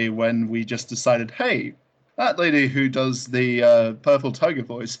innocuous day when we just decided, hey, that lady who does the Purple Tiger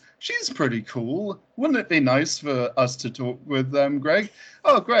voice, she's pretty cool. Wouldn't it be nice for us to talk with Greg?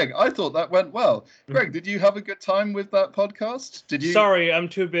 Oh, Greg, I thought that went well. Greg, did you have a good time with that podcast? Did you? Sorry, I'm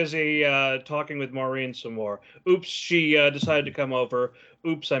too busy talking with Maureen some more. Oops, she decided to come over.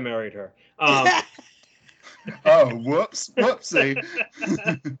 Oops, I married her. Oh, whoopsie.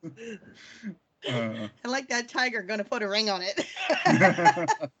 I like that tiger. Gonna put a ring on it.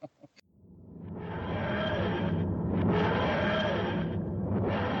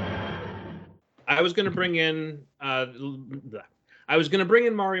 I was going to bring in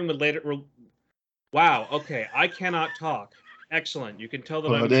Maureen with later. Wow. Okay, I cannot talk. Excellent. You can tell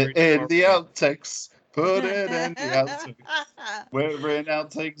that I'm. Put it in the outtakes. Put it in the outtakes. We're in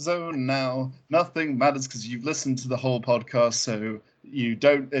outtake zone now. Nothing matters because you've listened to the whole podcast, so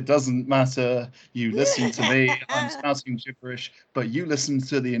it doesn't matter. You listen to me, I'm spouting gibberish, but you listen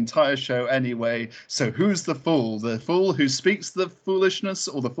to the entire show anyway. So who's the fool? The fool who speaks the foolishness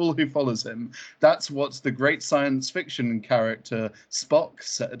or the fool who follows him? That's what the great science fiction character Spock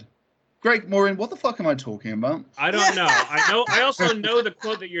said. Greg, Maureen, what the fuck am I talking about? I don't know. I also know the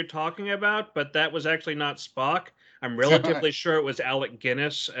quote that you're talking about, but that was actually not Spock. I'm relatively sure it was Alec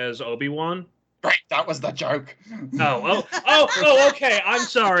Guinness as Obi-Wan. Great, that was the joke. Oh, okay. I'm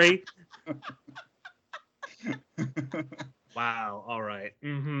sorry. Wow. All right.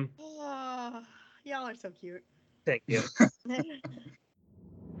 Mm-hmm. Y'all are so cute. Thank you.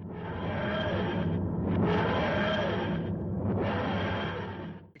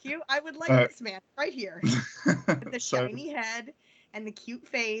 Cute. I would like this man right here with the shiny head and the cute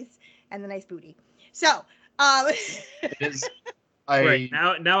face and the nice booty. So, It is. Great.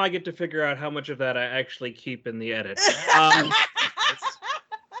 Now I get to figure out how much of that I actually keep in the edit.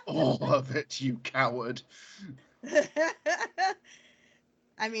 All of it, you coward.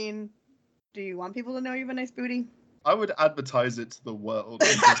 I mean, do you want people to know you have a nice booty? I would advertise it to the world.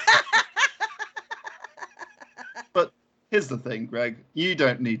 But here's the thing, Greg. You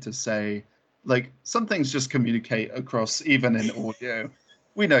don't need to say, like, some things just communicate across, even in audio.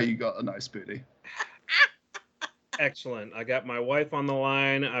 We know you got a nice booty. Excellent. I got my wife on the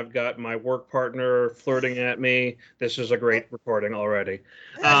line. I've got my work partner flirting at me. This is a great recording already.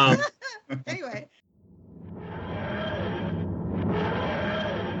 Anyway.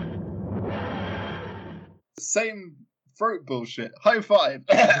 Same throat bullshit. High five.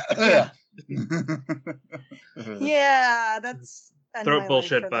 Yeah, that's been Throat my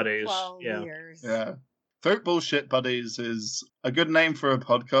bullshit life for buddies. Like 12 Yeah. years. Yeah. Throat bullshit buddies is a good name for a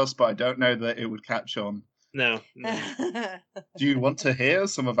podcast, but I don't know that it would catch on. No. Do you want to hear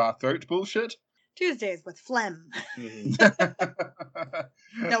some of our throat bullshit? Tuesdays with phlegm.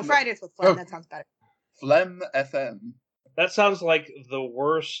 Mm-hmm. No, Fridays with phlegm. That sounds better. Phlegm FM. That sounds like the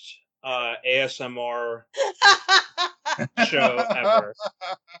worst ASMR show ever.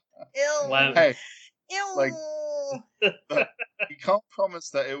 Ew. Hey, Ew. like, we can't promise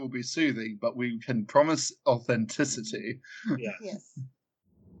that it will be soothing, but we can promise authenticity. Yeah. Yes.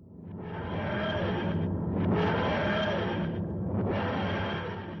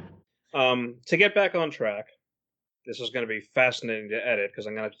 To get back on track, this is going to be fascinating to edit because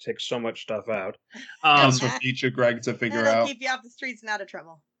I'm going to have to take so much stuff out. That's for future Greg to figure That'll out. keep you off the streets and out of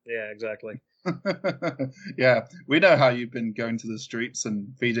trouble. Yeah, exactly. Yeah, we know how you've been going to the streets and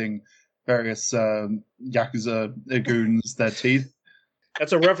feeding various Yakuza goons their teeth.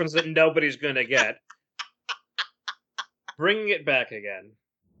 That's a reference that nobody's going to get. Bringing it back again.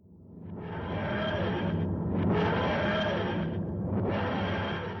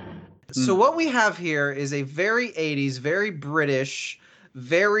 So what we have here is a very 80s, very British,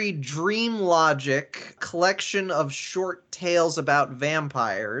 very dream logic collection of short tales about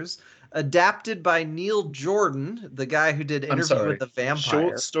vampires, adapted by Neil Jordan, the guy who did Interview with the Vampire.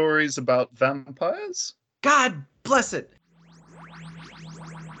 Short stories about vampires? God bless it.